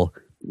that little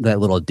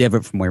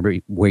divot from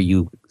where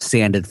you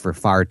sanded for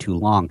far too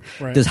long.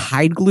 Right. Does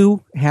hide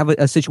glue have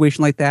a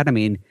situation like that? I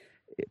mean,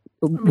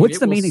 what's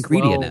the main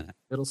ingredient in it?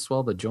 It'll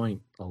swell the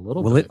joint a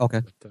little Will bit. it?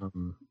 Okay. But,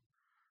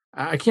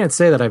 I can't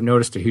say that I've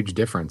noticed a huge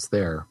difference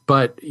there,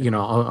 but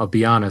I'll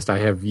be honest. I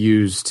have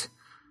used,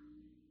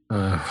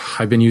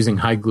 I've been using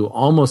hide glue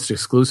almost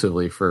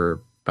exclusively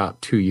for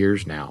about 2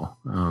 years now.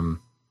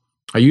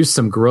 I used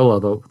some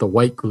Gorilla, the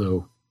white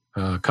glue,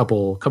 a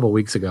couple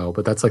weeks ago,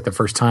 but that's like the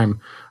first time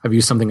I've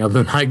used something other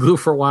than hide glue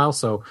for a while.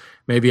 So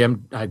maybe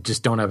I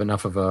just don't have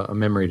enough of a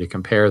memory to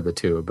compare the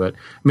two. But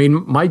I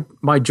mean,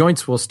 my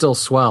joints will still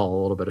swell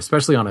a little bit,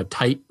 especially on a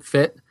tight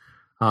fit.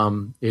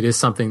 It is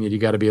something that you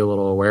got to be a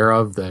little aware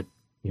of, that,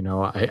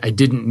 I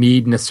didn't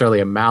need necessarily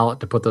a mallet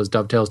to put those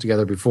dovetails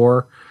together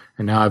before.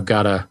 And now I've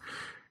got to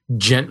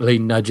gently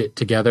nudge it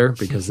together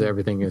because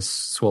everything is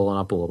swollen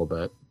up a little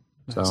bit.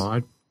 Nice.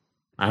 So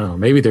I don't know,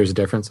 maybe there's a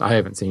difference. I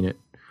haven't seen it.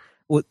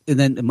 Well, and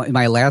then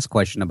my last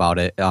question about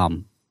it,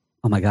 oh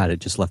my God, it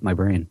just left my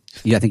brain.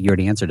 Yeah, I think you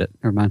already answered it.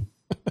 Never mind.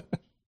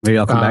 Maybe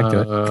I'll come back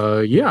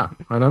to it. Yeah,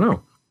 I don't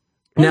know.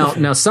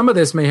 Now, some of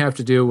this may have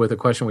to do with a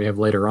question we have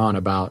later on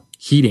about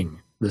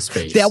heating the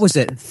space. That was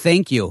it.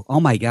 Thank you. Oh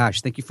my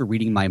gosh, thank you for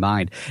reading my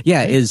mind.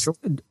 Yeah, Sure.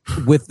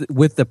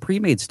 with the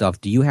pre-made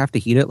stuff, do you have to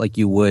heat it like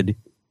you would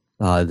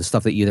the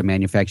stuff that you either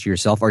manufacture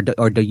yourself, or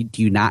do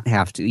you not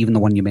have to? Even the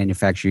one you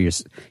manufacture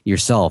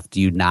yourself,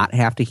 do you not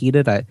have to heat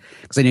it?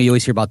 Because I know you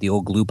always hear about the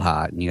old glue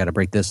pot, and you got to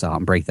break this out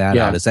and break that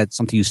out. Is that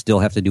something you still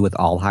have to do with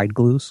all hide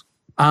glues?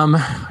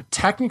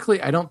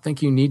 Technically, I don't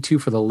think you need to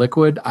for the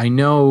liquid. I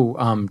know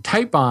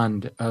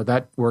Titebond,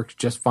 that works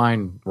just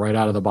fine right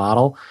out of the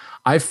bottle.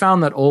 I've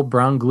found that old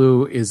brown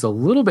glue is a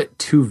little bit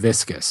too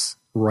viscous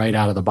right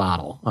out of the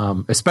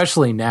bottle,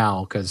 especially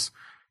now because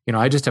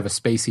I just have a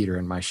space heater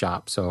in my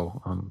shop.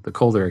 So the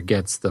colder it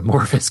gets, the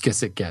more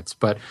viscous it gets.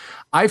 But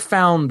I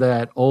found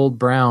that old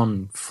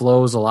brown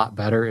flows a lot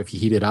better if you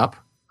heat it up.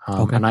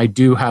 Okay. And I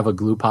do have a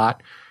glue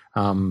pot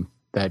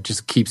that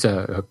just keeps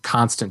a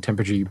constant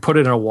temperature. You put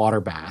it in a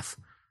water bath.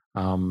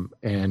 I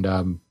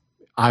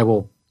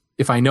will,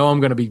 if I know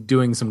I'm going to be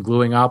doing some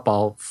gluing up,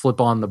 I'll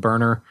flip on the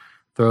burner,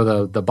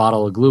 throw the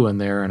bottle of glue in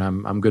there, and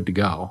I'm good to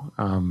go.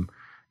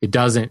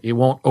 It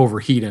won't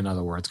overheat, in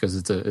other words, because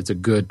it's a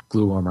good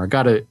glue warmer. I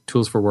got it,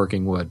 Tools for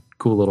Working Wood,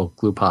 cool little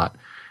glue pot.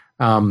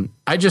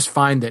 I just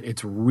find that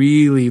it's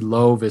really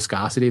low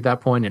viscosity at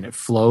that point, and it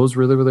flows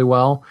really, really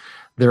well.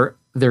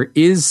 There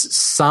is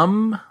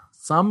some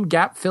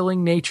gap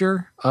filling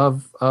nature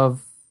of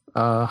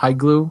hide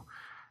glue,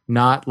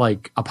 not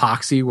like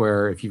epoxy,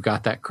 where if you've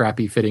got that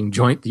crappy fitting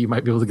joint, that you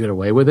might be able to get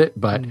away with it.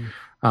 But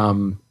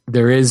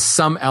there is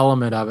some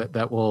element of it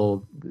that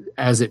will,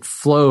 as it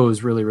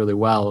flows really, really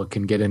well, it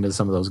can get into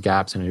some of those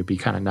gaps, and it'd be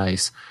kind of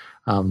nice.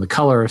 The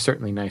color is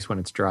certainly nice when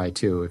it's dry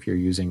too. If you're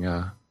using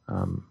a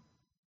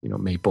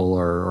maple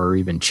or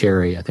even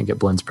cherry, I think it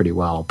blends pretty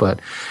well. But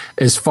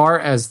as far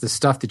as the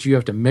stuff that you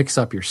have to mix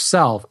up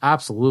yourself,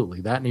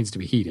 absolutely, that needs to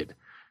be heated,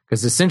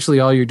 because essentially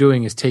all you're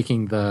doing is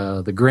taking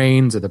the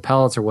grains or the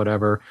pellets or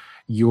whatever,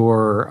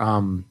 you're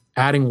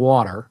adding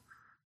water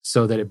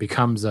so that it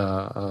becomes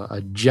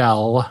a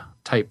gel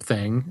type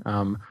thing.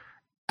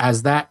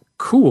 As that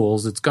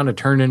cools, it's going to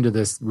turn into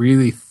this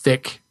really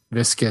thick,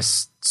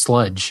 viscous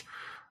sludge,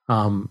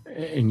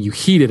 and you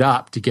heat it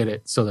up to get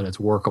it so that it's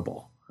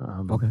workable.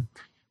 Okay.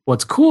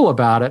 What's cool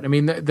about it, I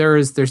mean,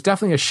 there's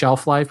definitely a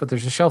shelf life, but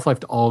there's a shelf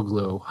life to all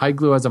glue. Hide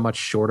glue has a much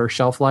shorter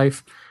shelf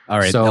life. All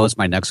right, so, that was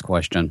my next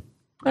question.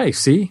 Hey,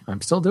 see,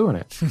 I'm still doing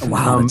it.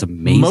 Wow, that's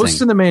amazing.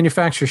 Most of the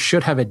manufacturers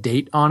should have a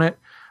date on it.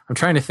 I'm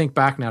trying to think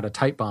back now to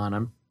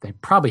Titebond. They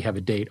probably have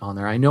a date on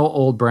there. I know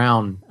Old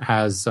Brown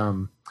has,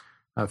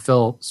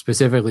 Phil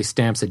specifically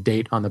stamps a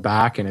date on the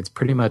back, and it's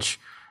pretty much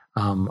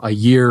a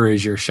year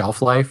is your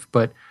shelf life.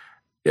 But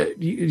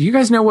you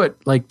guys know what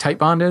like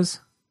Titebond is?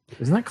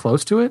 Isn't that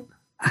close to it?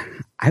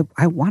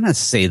 I want to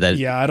say that.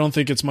 Yeah, I don't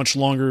think it's much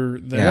longer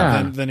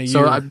than a year.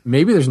 So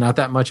maybe there's not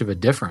that much of a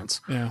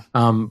difference. Yeah.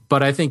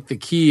 But I think the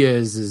key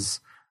is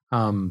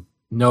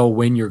know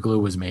when your glue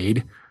was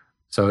made.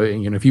 So,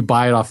 if you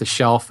buy it off the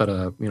shelf at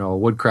a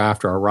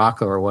Woodcraft or a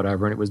Rockler or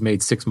whatever, and it was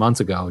made 6 months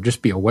ago,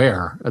 just be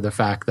aware of the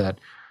fact that,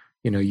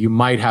 you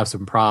might have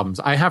some problems.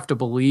 I have to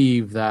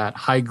believe that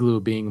hide glue,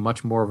 being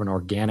much more of an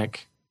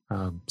organic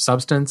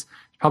substance, is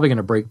probably going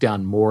to break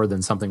down more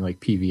than something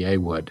like PVA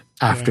would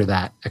after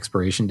that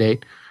expiration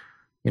date.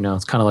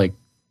 It's kind of like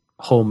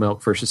whole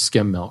milk versus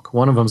skim milk.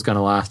 One of them's going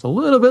to last a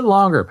little bit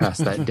longer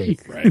past that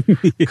date, Right.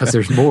 Because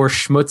there's more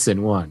schmutz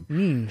in one.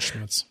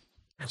 Schmutz.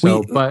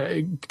 So,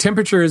 but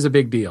temperature is a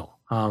big deal.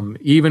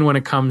 Even when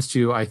it comes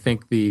to, I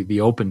think,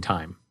 the open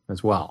time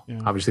as well.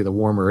 Yeah. Obviously, the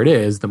warmer it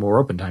is, the more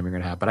open time you're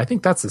going to have. But I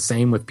think that's the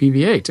same with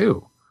PVA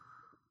too.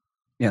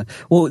 Yeah.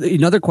 Well,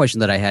 another question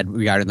that I had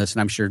regarding this,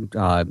 and I'm sure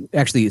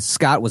actually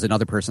Scott was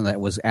another person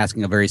that was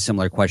asking a very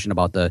similar question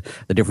about the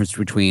difference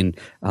between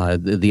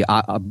the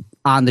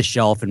on the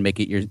shelf and make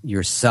it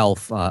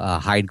yourself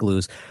hide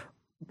glues.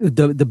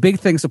 The big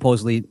thing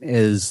supposedly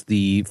is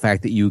the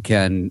fact that you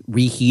can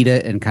reheat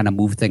it and kind of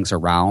move things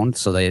around,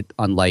 so that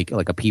unlike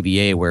like a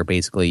PVA where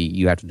basically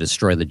you have to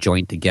destroy the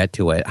joint to get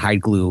to it, hide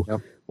glue,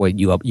 where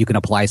you can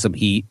apply some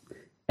heat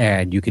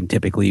and you can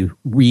typically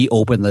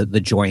reopen the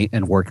joint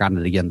and work on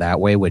it again that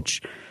way,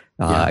 which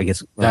I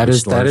guess that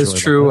is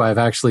true. I've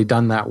actually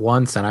done that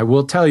once, and I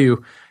will tell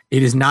you,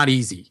 it is not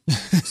easy.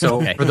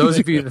 So for those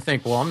of you that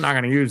think, well, I'm not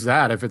going to use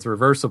that if it's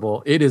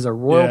reversible, it is a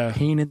royal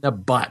pain in the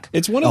butt.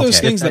 It's one of those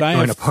things that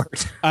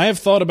I have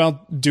thought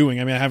about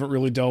doing. I mean, I haven't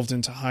really delved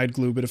into hide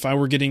glue, but if I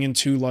were getting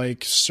into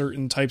like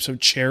certain types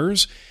of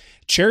chairs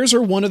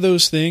are one of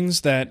those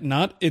things that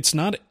it's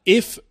not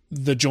if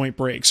the joint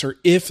breaks or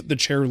if the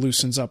chair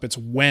loosens up, it's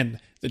when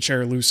the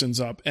chair loosens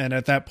up. And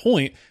at that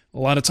point, a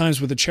lot of times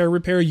with a chair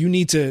repair, you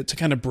need to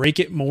kind of break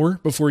it more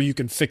before you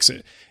can fix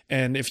it.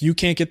 And if you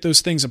can't get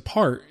those things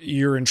apart,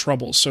 you're in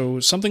trouble.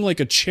 So something like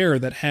a chair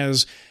that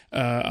has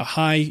a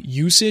high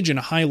usage and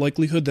a high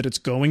likelihood that it's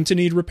going to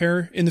need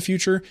repair in the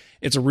future,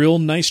 it's a real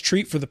nice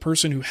treat for the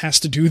person who has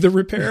to do the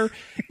repair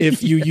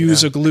if you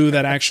use a glue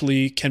that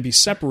actually can be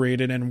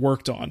separated and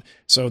worked on.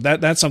 So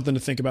that's something to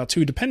think about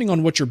too. Depending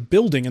on what you're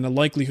building and the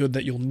likelihood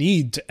that you'll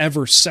need to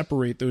ever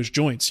separate those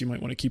joints, you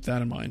might want to keep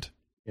that in mind.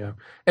 Yeah.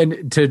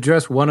 And to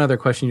address one other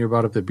question you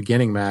brought up at the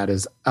beginning, Matt,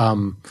 is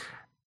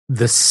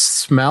the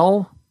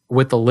smell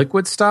with the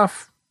liquid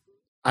stuff,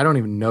 I don't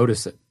even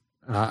notice it.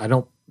 I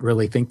don't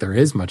really think there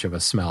is much of a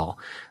smell.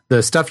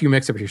 The stuff you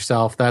mix up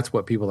yourself, that's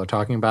what people are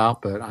talking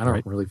about, but I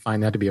don't really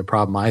find that to be a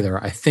problem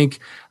either. I think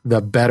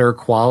the better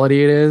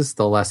quality it is,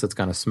 the less it's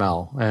going to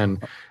smell.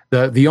 And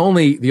the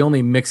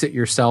only mix it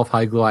yourself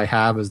hide glue I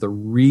have is the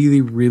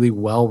really, really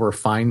well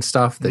refined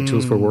stuff that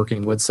Tools for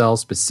Working would sell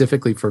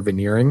specifically for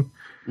veneering.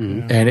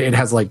 And it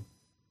has like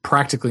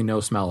practically no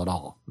smell at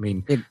all. I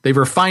mean, they've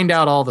refined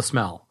out all the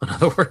smell, in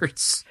other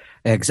words.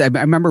 Yeah, 'cause I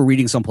remember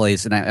reading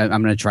someplace, and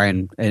I'm going to try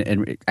and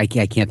I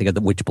can't think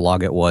of which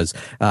blog it was.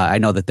 I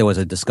know that there was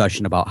a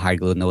discussion about hide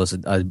glue, and there was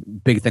a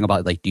big thing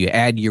about, like, do you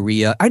add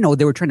urea? I know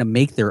they were trying to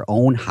make their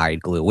own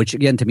hide glue, which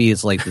again to me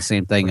is like the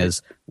same thing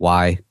as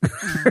why.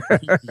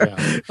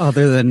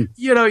 Other than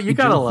you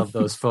gotta love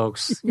those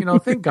folks.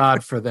 Thank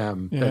God for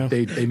them that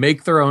they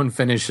make their own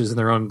finishes and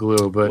their own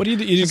glue. But what do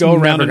you just go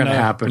around and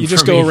happen? You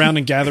just go around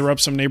and gather up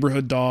some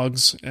neighborhood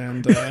dogs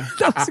and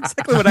that's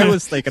exactly what I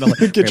was thinking.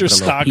 Like, get your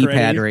stock pee ready.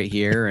 pad right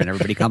here, and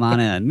everybody come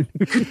on in.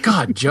 Good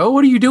God, Joe,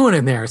 what are you doing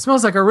in there? It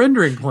smells like a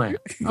rendering plant.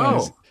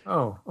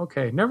 Oh,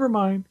 okay. Never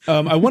mind.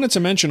 I wanted to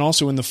mention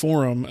also in the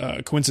forum,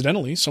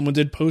 coincidentally, someone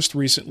did post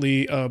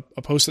recently a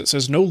post that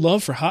says no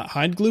love for hot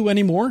hide glue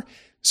anymore.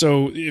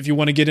 So if you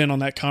want to get in on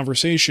that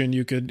conversation,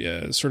 you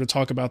could sort of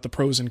talk about the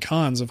pros and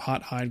cons of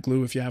hot hide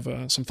glue. If you have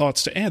some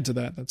thoughts to add to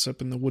that, that's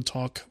up in the Wood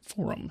Talk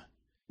forum.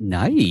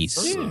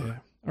 Nice. Yeah.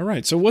 All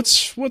right. So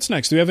what's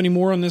next? Do you have any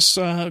more on this?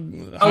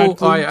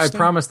 I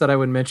promised that I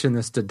would mention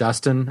this to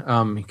Dustin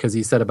because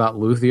he said about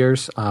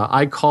luthiers.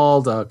 I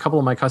called a couple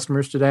of my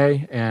customers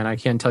today, and I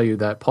can tell you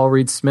that Paul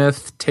Reed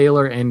Smith,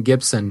 Taylor, and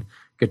Gibson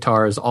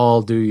guitars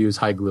all do use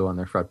hide glue on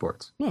their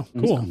fretboards. Oh,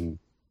 cool.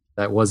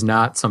 That was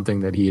not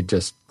something that he had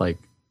just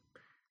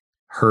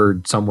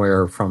heard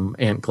somewhere from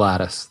Aunt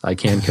Gladys. I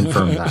can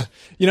confirm that.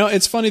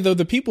 It's funny though,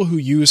 the people who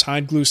use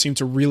hide glue seem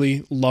to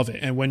really love it.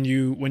 And when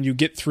you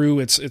get through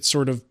its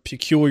sort of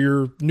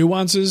peculiar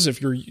nuances,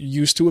 if you're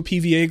used to a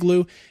PVA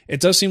glue, it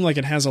does seem like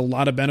it has a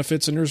lot of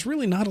benefits, and there's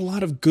really not a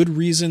lot of good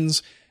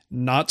reasons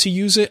not to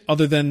use it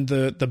other than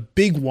the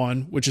big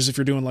one, which is if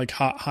you're doing like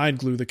hot hide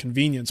glue, the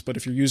convenience. But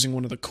if you're using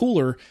one of the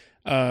cooler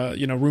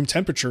room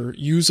temperature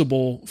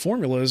usable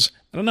formulas,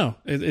 I don't know.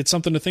 It's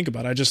something to think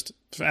about. I just,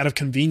 out of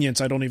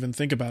convenience, I don't even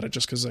think about it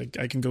just because I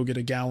can go get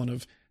a gallon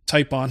of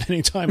Type On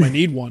anytime I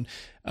need one.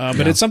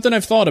 But it's something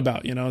I've thought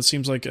about. It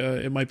seems like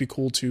it might be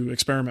cool to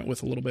experiment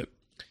with a little bit.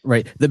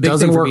 Right. The big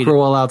doesn't thing work real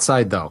well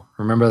outside, though.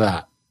 Remember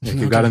that. If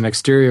you've got an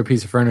exterior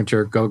piece of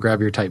furniture, go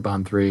grab your Type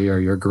Bond 3 or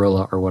your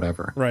Gorilla or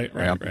whatever. Right.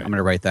 I'm going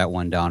to write that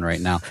one down right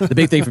now. The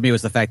big thing for me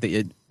was the fact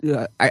that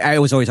I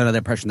was always under the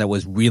impression that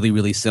was really,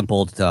 really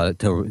simple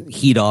to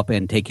heat up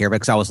and take care of it.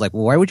 Because I was like,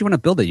 well, why would you want to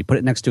build it? You put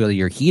it next to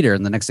your heater,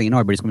 and the next thing you know,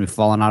 everybody's going to be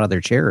falling out of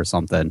their chair or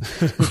something.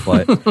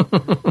 But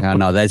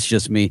no, that's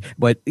just me.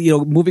 But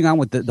moving on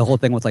with the whole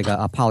thing with like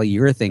a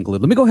polyurethane glue.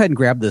 Let me go ahead and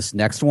grab this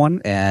next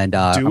one, and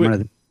I'm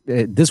going to.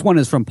 This one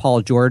is from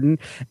Paul Jordan,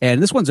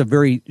 and this one's a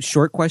very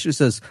short question. It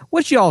says,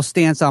 what's y'all's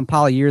stance on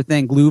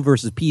polyurethane glue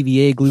versus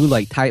PVA glue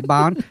like Type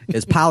Bond?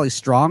 Is poly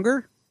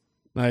stronger?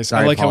 Nice.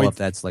 Sorry, I like Paul, how if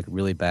that's like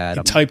really bad.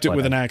 he typed it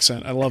with an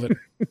accent. I love it.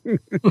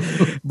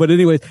 But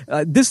anyways,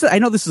 I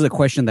know this is a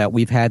question that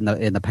we've had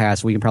in the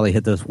past. We can probably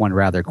hit this one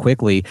rather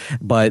quickly.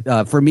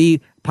 But for me,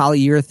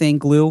 polyurethane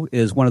glue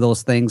is one of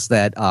those things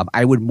that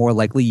I would more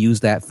likely use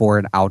that for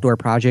an outdoor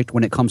project.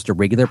 When it comes to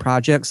regular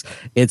projects,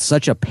 it's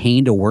such a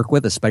pain to work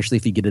with, especially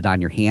if you get it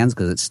on your hands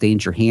because it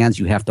stains your hands.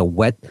 You have to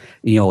wet,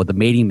 the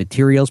mating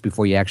materials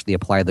before you actually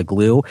apply the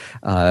glue.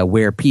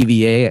 Where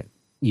PVA,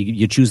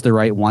 you choose the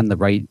right one, the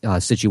right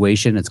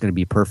situation, it's going to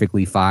be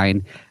perfectly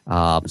fine.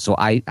 So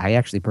I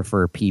actually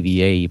prefer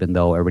PVA, even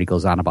though everybody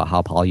goes on about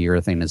how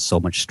polyurethane is so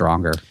much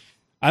stronger.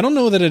 I don't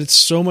know that it's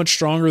so much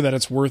stronger that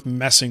it's worth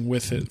messing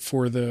with it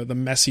for the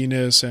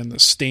messiness and the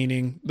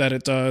staining that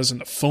it does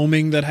and the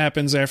foaming that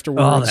happens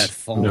afterwards. Oh, that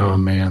foam. Oh,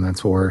 man,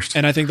 that's worst.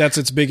 And I think that's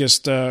its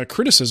biggest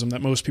criticism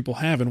that most people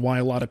have and why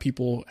a lot of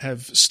people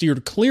have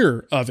steered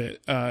clear of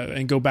it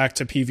and go back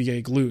to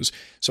PVA glues.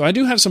 So I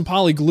do have some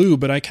poly glue,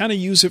 but I kind of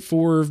use it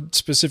for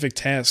specific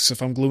tasks.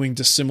 If I'm gluing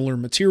dissimilar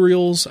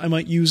materials, I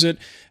might use it.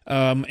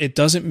 It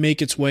doesn't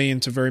make its way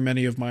into very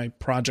many of my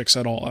projects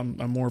at all.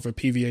 I'm more of a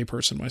PVA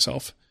person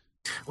myself.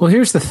 Well,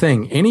 here's the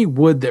thing. Any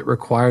wood that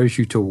requires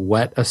you to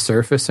wet a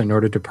surface in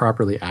order to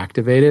properly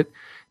activate it,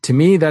 to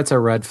me, that's a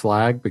red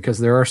flag because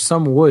there are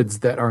some woods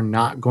that are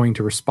not going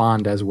to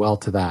respond as well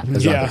to that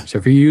as others. So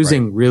if you're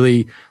using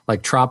really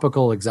like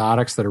tropical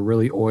exotics that are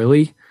really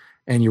oily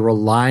and you're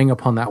relying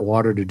upon that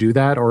water to do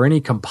that, or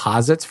any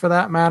composites for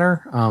that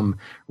matter,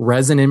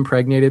 resin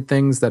impregnated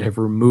things that have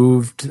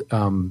removed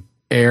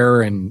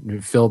air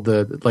and filled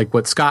like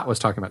what Scott was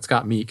talking about,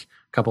 Scott Meek,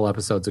 a couple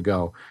episodes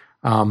ago.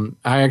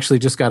 I actually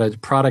just got a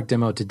product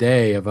demo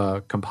today of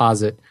a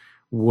composite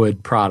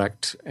wood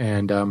product,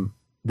 and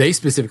they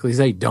specifically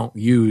say don't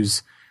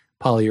use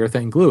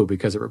polyurethane glue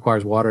because it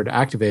requires water to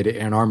activate it,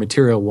 and our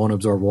material won't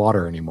absorb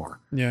water anymore.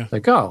 Yeah.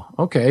 Like, oh,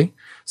 okay.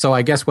 So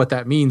I guess what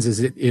that means is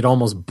it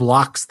almost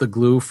blocks the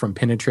glue from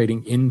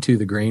penetrating into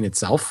the grain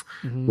itself,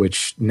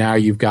 which now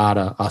you've got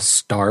a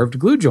starved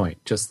glue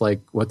joint, just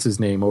like what's his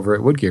name over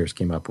at Wood Gears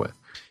came up with.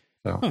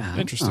 So,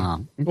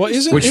 Interesting. Well,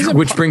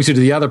 which brings you to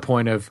the other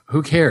point of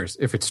who cares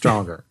if it's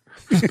stronger?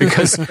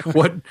 Because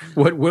what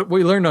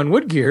we learned on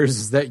Wood Gears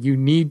is that you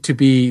need to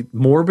be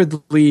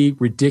morbidly,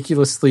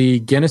 ridiculously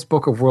Guinness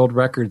Book of World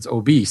Records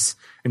obese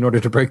in order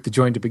to break the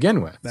joint to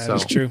begin with. That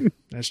is true.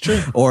 That's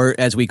true. Or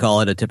as we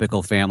call it, a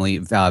typical family,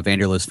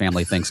 Vanderlist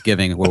family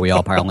Thanksgiving, where we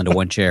all pile into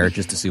one chair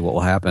just to see what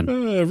will happen.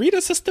 Read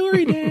us a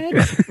story,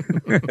 Dad.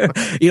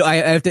 I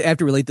have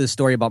to relate this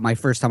story about my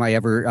first time I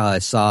ever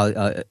saw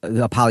a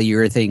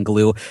polyurethane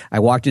glue. I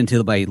walked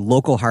into my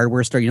local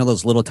hardware store.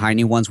 Those little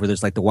tiny ones where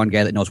there's like the one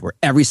guy that knows where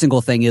every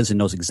single thing is and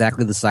knows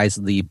exactly the size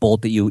of the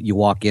bolt that you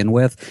walk in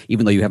with,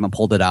 even though you haven't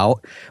pulled it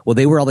out. Well,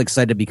 they were all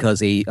excited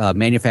because a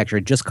manufacturer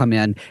had just come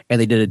in and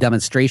they did a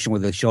demonstration where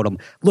they showed them,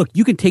 look,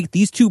 you can take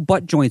these two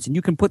butt joints and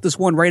you can put this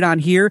one right on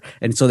here.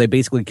 And so they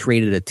basically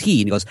created a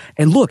T. And he goes,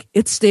 and look,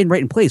 it's staying right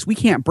in place. We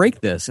can't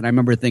break this. And I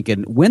remember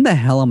thinking, when the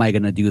hell am I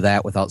going to do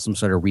that without some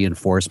sort of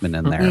reinforcement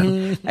in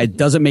there? It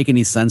doesn't make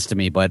any sense to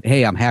me, but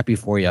hey, I'm happy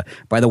for you.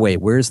 By the way,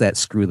 where's that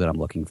screw that I'm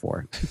looking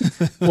for?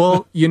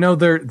 Well,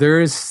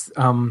 there is,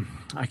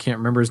 I can't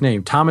remember his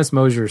name, Thomas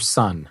Mosier's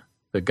son,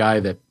 the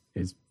guy that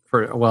is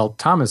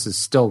Thomas is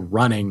still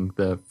running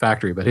the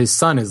factory, but his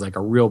son is like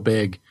a real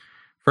big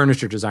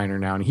furniture designer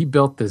now, and he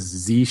built this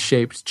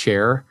Z-shaped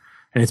chair,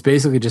 and it's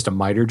basically just a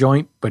miter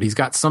joint, but he's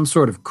got some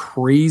sort of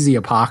crazy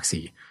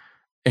epoxy,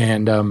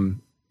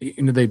 and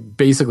they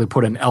basically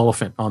put an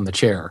elephant on the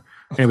chair,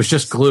 and it was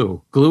just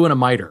glue and a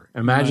miter.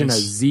 Imagine a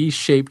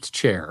Z-shaped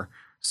chair,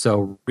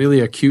 so really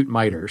acute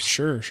miters,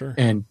 sure,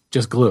 and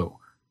just glue.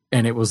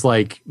 And it was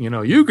like,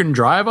 you can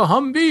drive a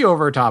Humvee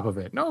over top of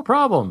it. No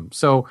problem.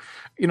 So,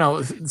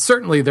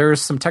 certainly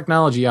there's some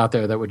technology out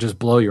there that would just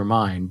blow your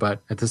mind.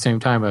 But at the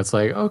same time, it's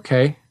like,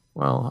 okay,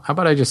 well, how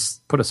about I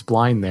just put a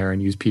spline there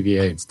and use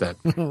PVA instead?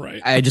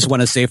 Right. I just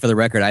want to say for the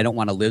record, I don't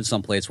want to live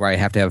someplace where I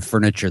have to have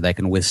furniture that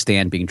can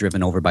withstand being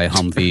driven over by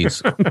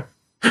Humvees.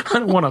 I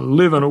don't want to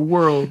live in a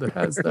world that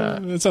has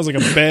that. It sounds like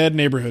a bad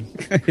neighborhood.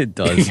 It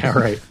does. Yeah,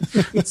 right.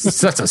 That's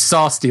a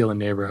saw stealing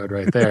neighborhood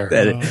right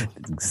there.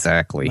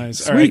 Exactly.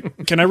 Nice. Sweet. All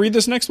right. Can I read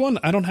this next one?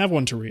 I don't have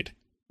one to read.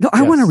 No,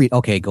 I want to read.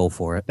 Okay, go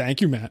for it. Thank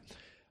you, Matt.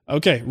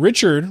 Okay,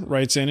 Richard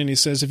writes in and he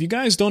says, if you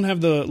guys don't have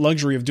the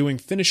luxury of doing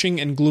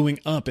finishing and gluing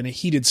up in a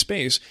heated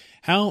space,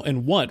 how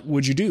and what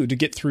would you do to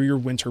get through your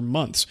winter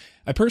months?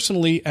 I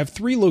personally have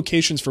 3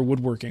 locations for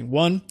woodworking.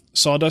 1,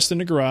 sawdust in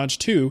the garage.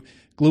 2,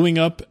 gluing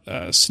up,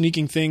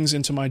 sneaking things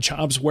into my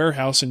job's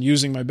warehouse and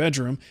using my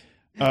bedroom,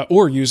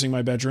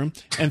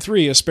 and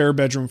 3, a spare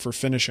bedroom for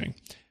finishing.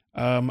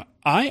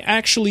 I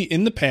actually,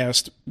 in the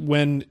past,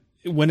 when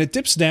when it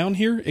dips down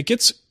here,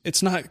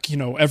 it's not,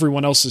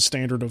 everyone else's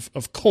standard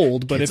of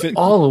cold, but it's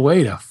all the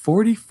way to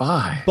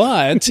 45.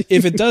 But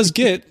if it does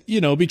get,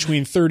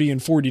 between 30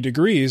 and 40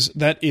 degrees,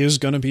 that is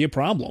going to be a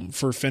problem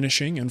for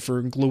finishing and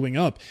for gluing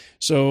up.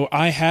 So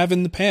I have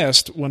in the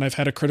past, when I've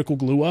had a critical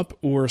glue up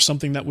or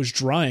something that was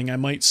drying, I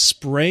might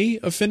spray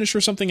a finish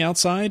or something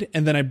outside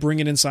and then I bring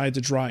it inside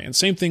to dry. And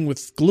same thing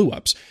with glue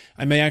ups.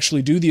 I may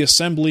actually do the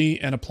assembly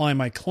and apply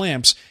my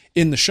clamps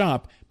in the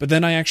shop, but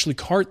then I actually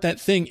cart that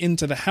thing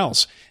into the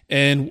house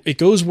and it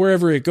goes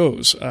wherever it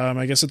goes.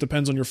 I guess it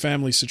depends on your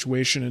family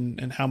situation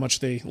and how much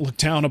they look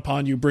down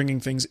upon you bringing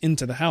things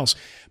into the house.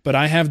 But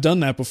I have done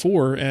that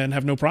before and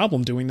have no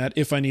problem doing that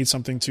if I need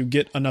something to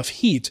get enough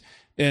heat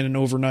in an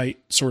overnight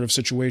sort of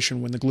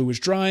situation when the glue is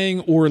drying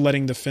or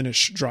letting the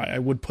finish dry. I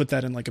would put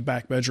that in like a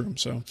back bedroom.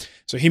 So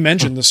he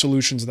mentioned the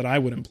solutions that I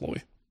would employ.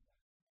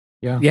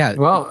 Yeah.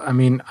 Well, I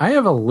mean, I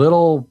have a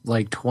little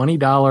like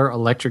 $20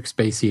 electric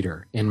space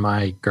heater in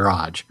my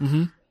garage.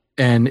 Mm-hmm.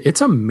 And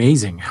it's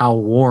amazing how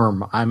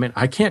warm. I mean,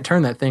 I can't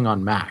turn that thing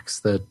on max.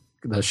 The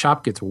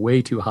shop gets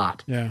way too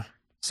hot. Yeah.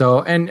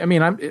 So, and I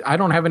mean, I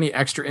don't have any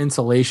extra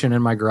insulation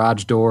in my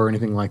garage door or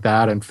anything like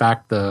that. In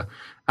fact, the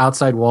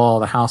outside wall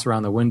of the house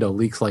around the window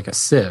leaks like a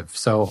sieve.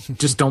 So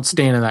just don't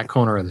stand in that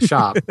corner of the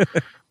shop.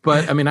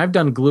 But I mean, I've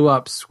done glue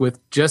ups with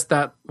just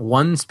that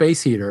one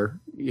space heater,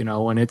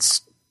 and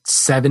it's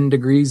 7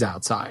 degrees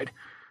outside.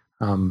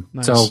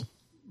 Nice. So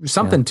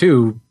something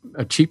too,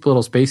 a cheap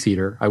little space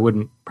heater. I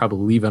wouldn't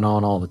probably leave it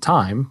on all the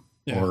time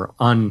or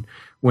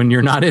when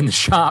you're not in the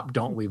shop,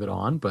 don't leave it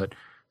on. But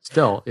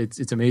still,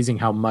 it's amazing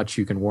how much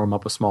you can warm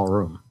up a small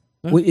room.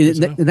 Well,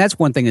 and that's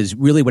one thing is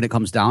really when it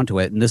comes down to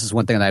it, and this is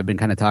one thing that I've been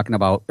kind of talking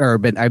about,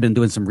 I've been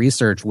doing some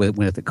research with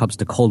when it comes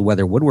to cold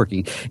weather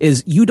woodworking,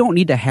 is you don't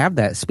need to have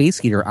that space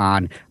heater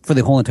on for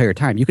the whole entire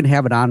time. You can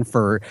have it on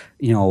for,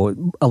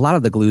 a lot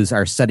of the glues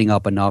are setting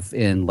up enough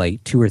in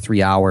like 2 or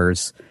 3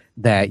 hours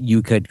that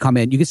you could come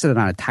in, you can set it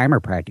on a timer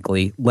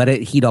practically, let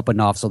it heat up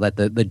enough so that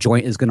the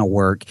joint is going to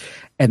work.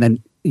 And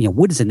then,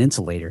 wood is an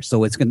insulator.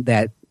 So it's going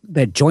to,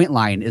 that joint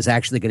line is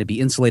actually going to be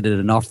insulated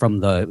enough from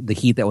the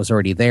heat that was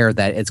already there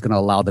that it's going to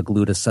allow the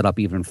glue to set up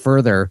even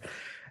further.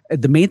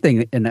 The main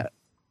thing, and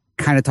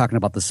kind of talking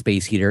about the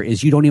space heater,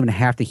 is you don't even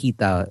have to heat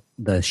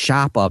the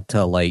shop up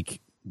to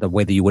like the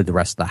way that you would the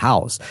rest of the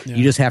house. Yeah.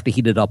 You just have to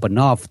heat it up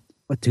enough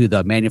to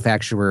the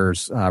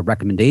manufacturer's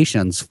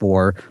recommendations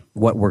for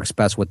what works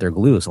best with their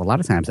glue. So a lot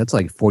of times that's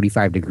like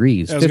 45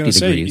 degrees, 50 degrees.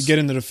 Say, you get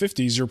into the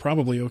 50s, you're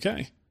probably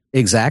okay.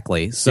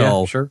 Exactly.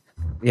 So yeah, sure.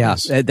 Yeah,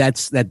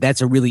 nice.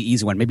 That's a really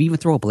easy one. Maybe even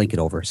throw a blanket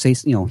over. Say,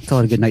 tell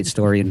it a good night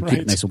story and keep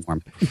it nice and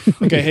warm.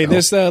 Okay, hey,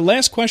 this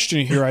last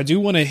question here. I do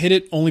want to hit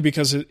it only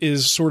because it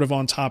is sort of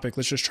on topic.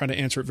 Let's just try to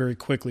answer it very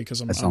quickly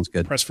because I'm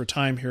pressed for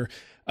time here.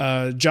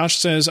 Josh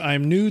says,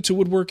 I'm new to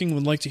woodworking and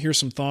would like to hear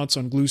some thoughts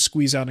on glue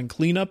squeeze out and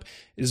cleanup.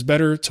 It is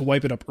better to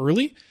wipe it up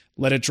early,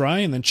 let it dry,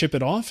 and then chip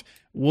it off.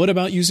 What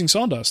about using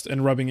sawdust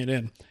and rubbing it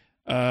in?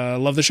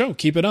 Love the show.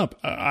 Keep it up.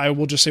 I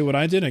will just say what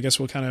I did. I guess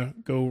we'll kind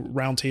of go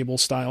round table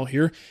style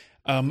here.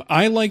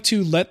 I like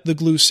to let the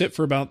glue sit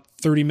for about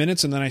 30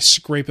 minutes and then I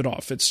scrape it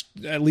off. It's,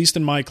 at least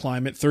in my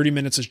climate, 30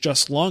 minutes is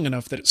just long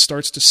enough that it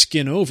starts to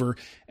skin over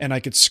and I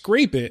could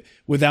scrape it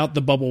without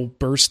the bubble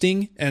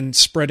bursting and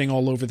spreading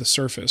all over the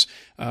surface.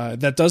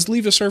 That does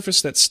leave a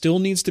surface that still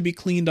needs to be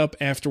cleaned up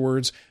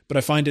afterwards, but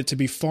I find it to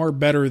be far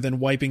better than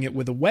wiping it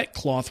with a wet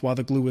cloth while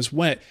the glue is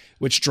wet,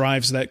 which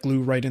drives that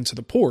glue right into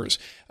the pores.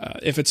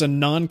 If it's a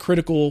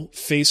non-critical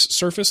face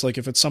surface, like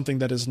if it's something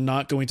that is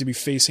not going to be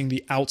facing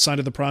the outside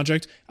of the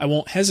project, I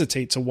won't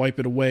hesitate to wipe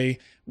it away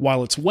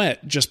while it's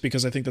wet, just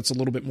because I think that's a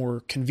little bit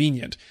more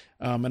convenient.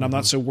 And I'm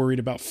not so worried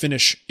about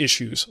finish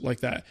issues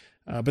like that.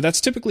 But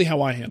that's typically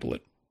how I handle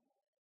it.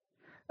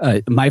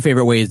 My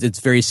favorite way is it's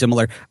very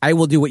similar. I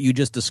will do what you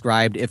just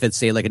described if it's,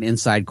 say, like an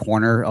inside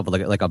corner of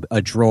like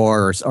a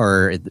drawer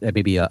or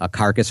maybe a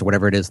carcass or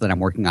whatever it is that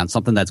I'm working on,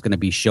 something that's going to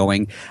be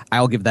showing.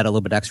 I'll give that a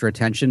little bit extra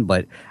attention,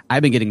 but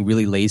I've been getting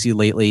really lazy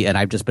lately, and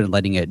I've just been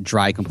letting it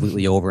dry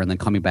completely over and then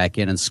coming back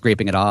in and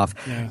scraping it off.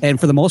 Yeah. And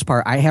for the most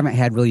part, I haven't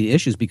had really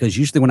issues because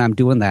usually when I'm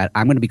doing that,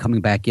 I'm going to be coming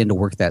back in to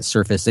work that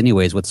surface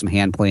anyways with some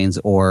hand planes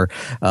or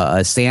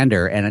a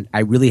sander, and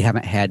I really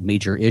haven't had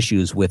major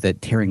issues with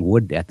it tearing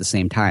wood at the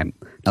same time.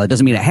 Now, it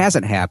doesn't mean it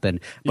hasn't happened,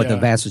 but the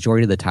vast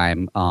majority of the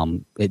time,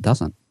 it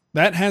doesn't.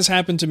 That has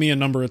happened to me a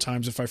number of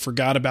times. If I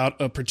forgot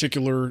about a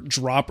particular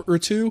drop or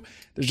two,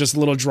 there's just a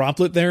little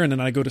droplet there, and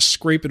then I go to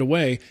scrape it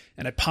away,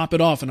 and I pop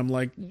it off, and I'm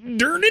like,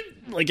 darn it!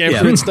 Like,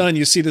 after it's done,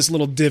 you see this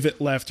little divot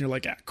left, and you're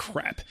like,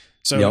 crap.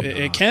 So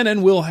it can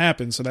and will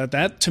happen. So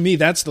that to me,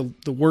 that's the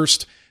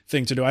worst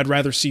thing to do. I'd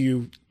rather see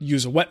you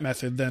use a wet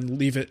method than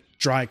leave it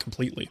dry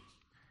completely.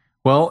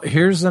 Well,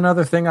 here's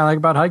another thing I like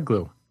about hide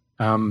glue.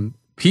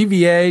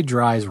 PVA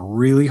dries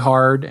really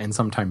hard and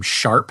sometimes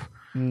sharp.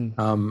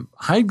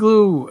 Hide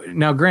glue,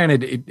 now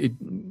granted, it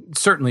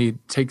certainly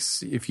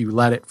takes, if you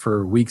let it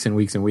for weeks and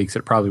weeks and weeks,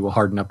 it probably will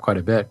harden up quite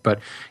a bit, but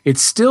it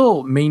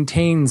still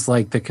maintains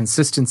like the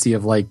consistency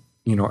of like,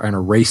 an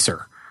eraser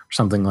or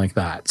something like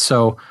that.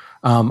 So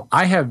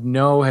I have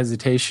no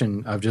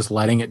hesitation of just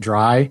letting it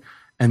dry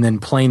and then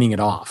planing it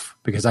off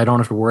because I don't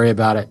have to worry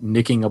about it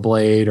nicking a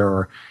blade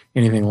or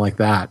anything like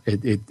that.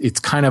 It's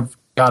kind of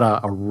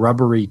got a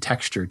rubbery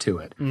texture to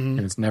it, and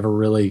it's never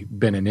really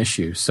been an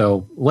issue.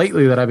 So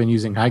lately that I've been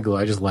using hide glue,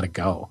 I just let it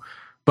go.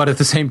 But at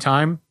the same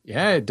time,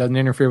 it doesn't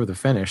interfere with the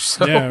finish.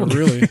 So Yeah,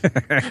 really.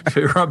 if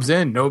it rubs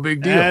in, no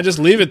big deal. Yeah, just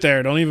leave it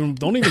there. Don't even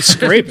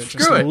scrape it.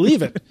 Just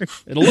leave it.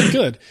 It'll look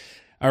good.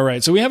 All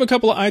right, so we have a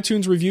couple of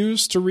iTunes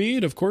reviews to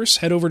read. Of course,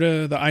 head over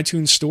to the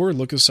iTunes store,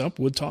 look us up,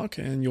 Wood Talk,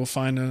 and you'll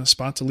find a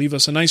spot to leave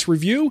us a nice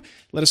review.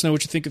 Let us know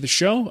what you think of the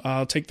show.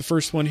 I'll take the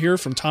first one here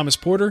from Thomas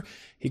Porter.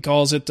 He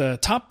calls it the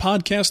top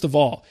podcast of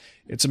all.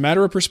 It's a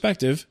matter of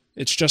perspective.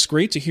 It's just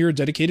great to hear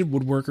dedicated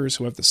woodworkers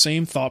who have the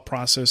same thought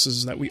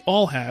processes that we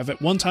all have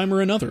at one time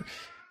or another.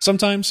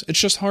 Sometimes it's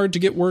just hard to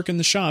get to work in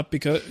the shop,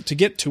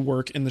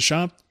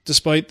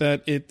 despite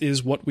that it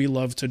is what we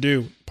love to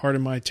do.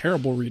 Pardon my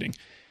terrible reading.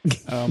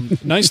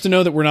 Nice to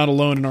know that we're not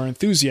alone in our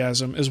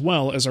enthusiasm as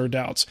well as our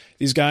doubts.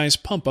 These guys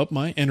pump up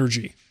my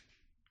energy.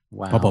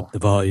 Wow. Pump up the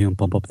volume.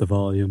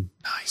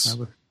 Nice.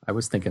 I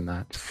was thinking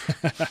that.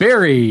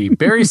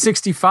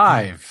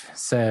 Barry65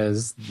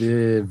 says,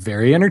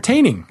 very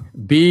entertaining.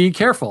 Be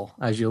careful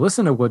as you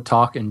listen to Wood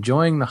Talk,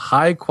 enjoying the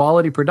high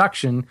quality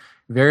production,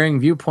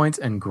 varying viewpoints,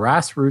 and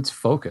grassroots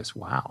focus.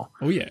 Wow.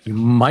 Oh, yeah. You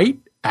might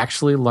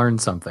actually learn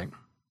something.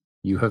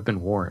 You have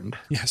been warned.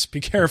 Yes, be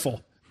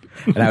careful.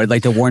 And I would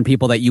like to warn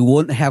people that you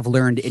wouldn't have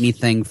learned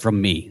anything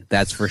from me.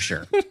 That's for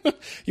sure.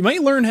 You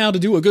might learn how to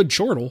do a good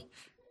chortle.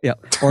 Yeah.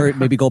 Or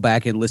maybe go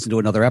back and listen to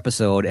another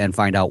episode and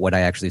find out what I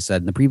actually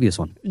said in the previous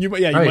one. You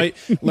might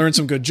learn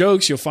some good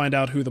jokes. You'll find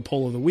out who the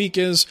poll of the week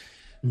is.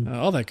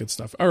 All that good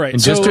stuff. All right.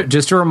 And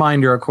just a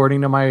reminder, according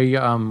to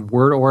my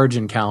word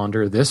origin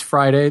calendar, this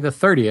Friday, the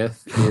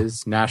 30th,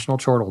 is National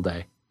Chortle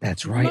Day.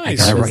 That's right.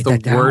 Nice. I gotta write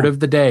that down. The word of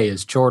the day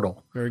is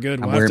chortle. Very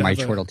good. I'm wearing my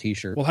chortle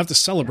t-shirt. We'll have to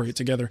celebrate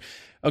together.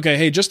 Okay,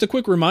 hey, just a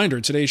quick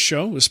reminder. Today's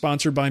show is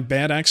sponsored by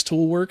Bad Axe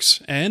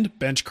Toolworks and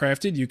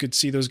Benchcrafted. You could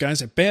see those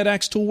guys at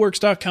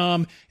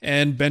badaxetoolworks.com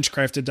and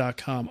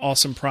benchcrafted.com.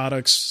 Awesome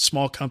products,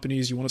 small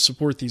companies. You want to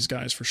support these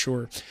guys for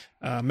sure.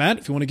 Matt,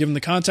 if you want to give them the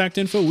contact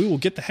info, we will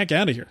get the heck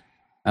out of here.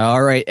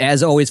 All right.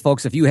 As always,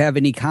 folks, if you have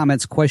any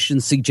comments,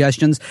 questions,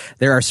 suggestions,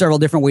 there are several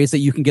different ways that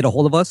you can get a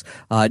hold of us.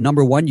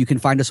 Number one, you can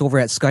find us over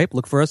at Skype.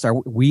 Look for us.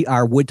 We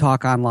are Wood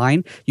Talk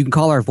Online. You can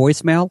call our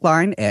voicemail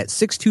line at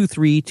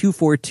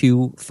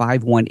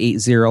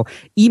 623-242-5180.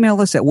 Email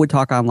us at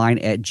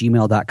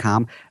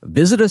woodtalkonline@gmail.com.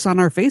 Visit us on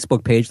our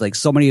Facebook page like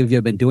so many of you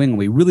have been doing, and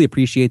we really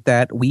appreciate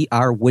that. We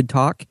are Wood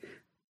Talk.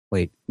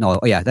 Wait, no,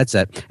 oh yeah, that's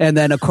it. And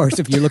then, of course,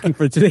 if you're looking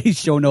for today's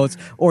show notes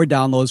or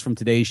downloads from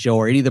today's show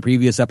or any of the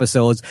previous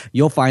episodes,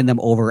 you'll find them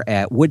over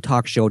at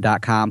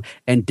woodtalkshow.com.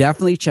 And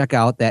definitely check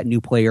out that new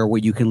player where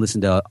you can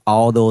listen to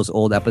all those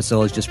old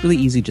episodes. Just really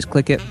easy. Just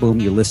click it. Boom,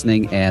 you're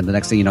listening. And the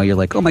next thing you know, you're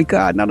like, oh my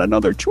God, not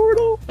another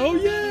chortle. Oh,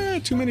 yeah,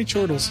 too many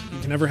chortles. You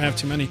can never have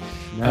too many.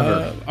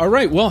 Never. All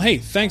right, well, hey,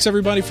 thanks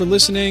everybody for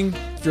listening.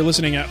 If you're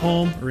listening at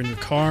home or in your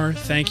car,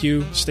 thank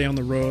you. Stay on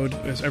the road.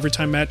 Every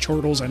time Matt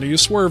chortles, I know you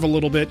swerve a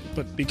little bit,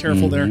 but be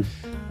careful there.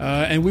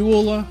 And we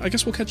will, I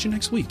guess we'll catch you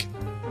next week.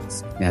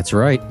 That's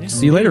right. Yeah.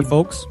 See you later,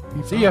 folks.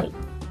 See ya.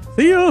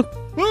 See ya.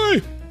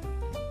 Bye.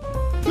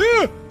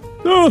 Yeah.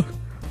 Oh.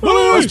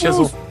 Butt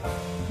chisel.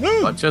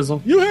 No. Butt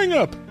chisel. You hang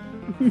up.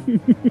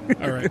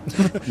 All right.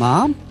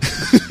 Mom?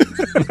 This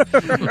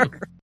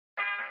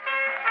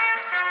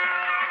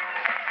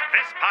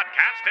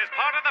podcast is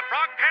part of the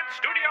Frog Pants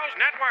Studios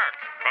Network.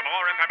 For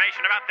more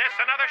information about this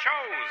and other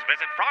shows,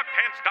 visit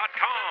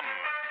frogpants.com.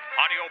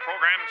 Audio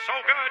program so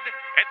good,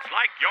 it's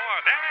like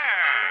you're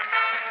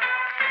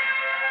there.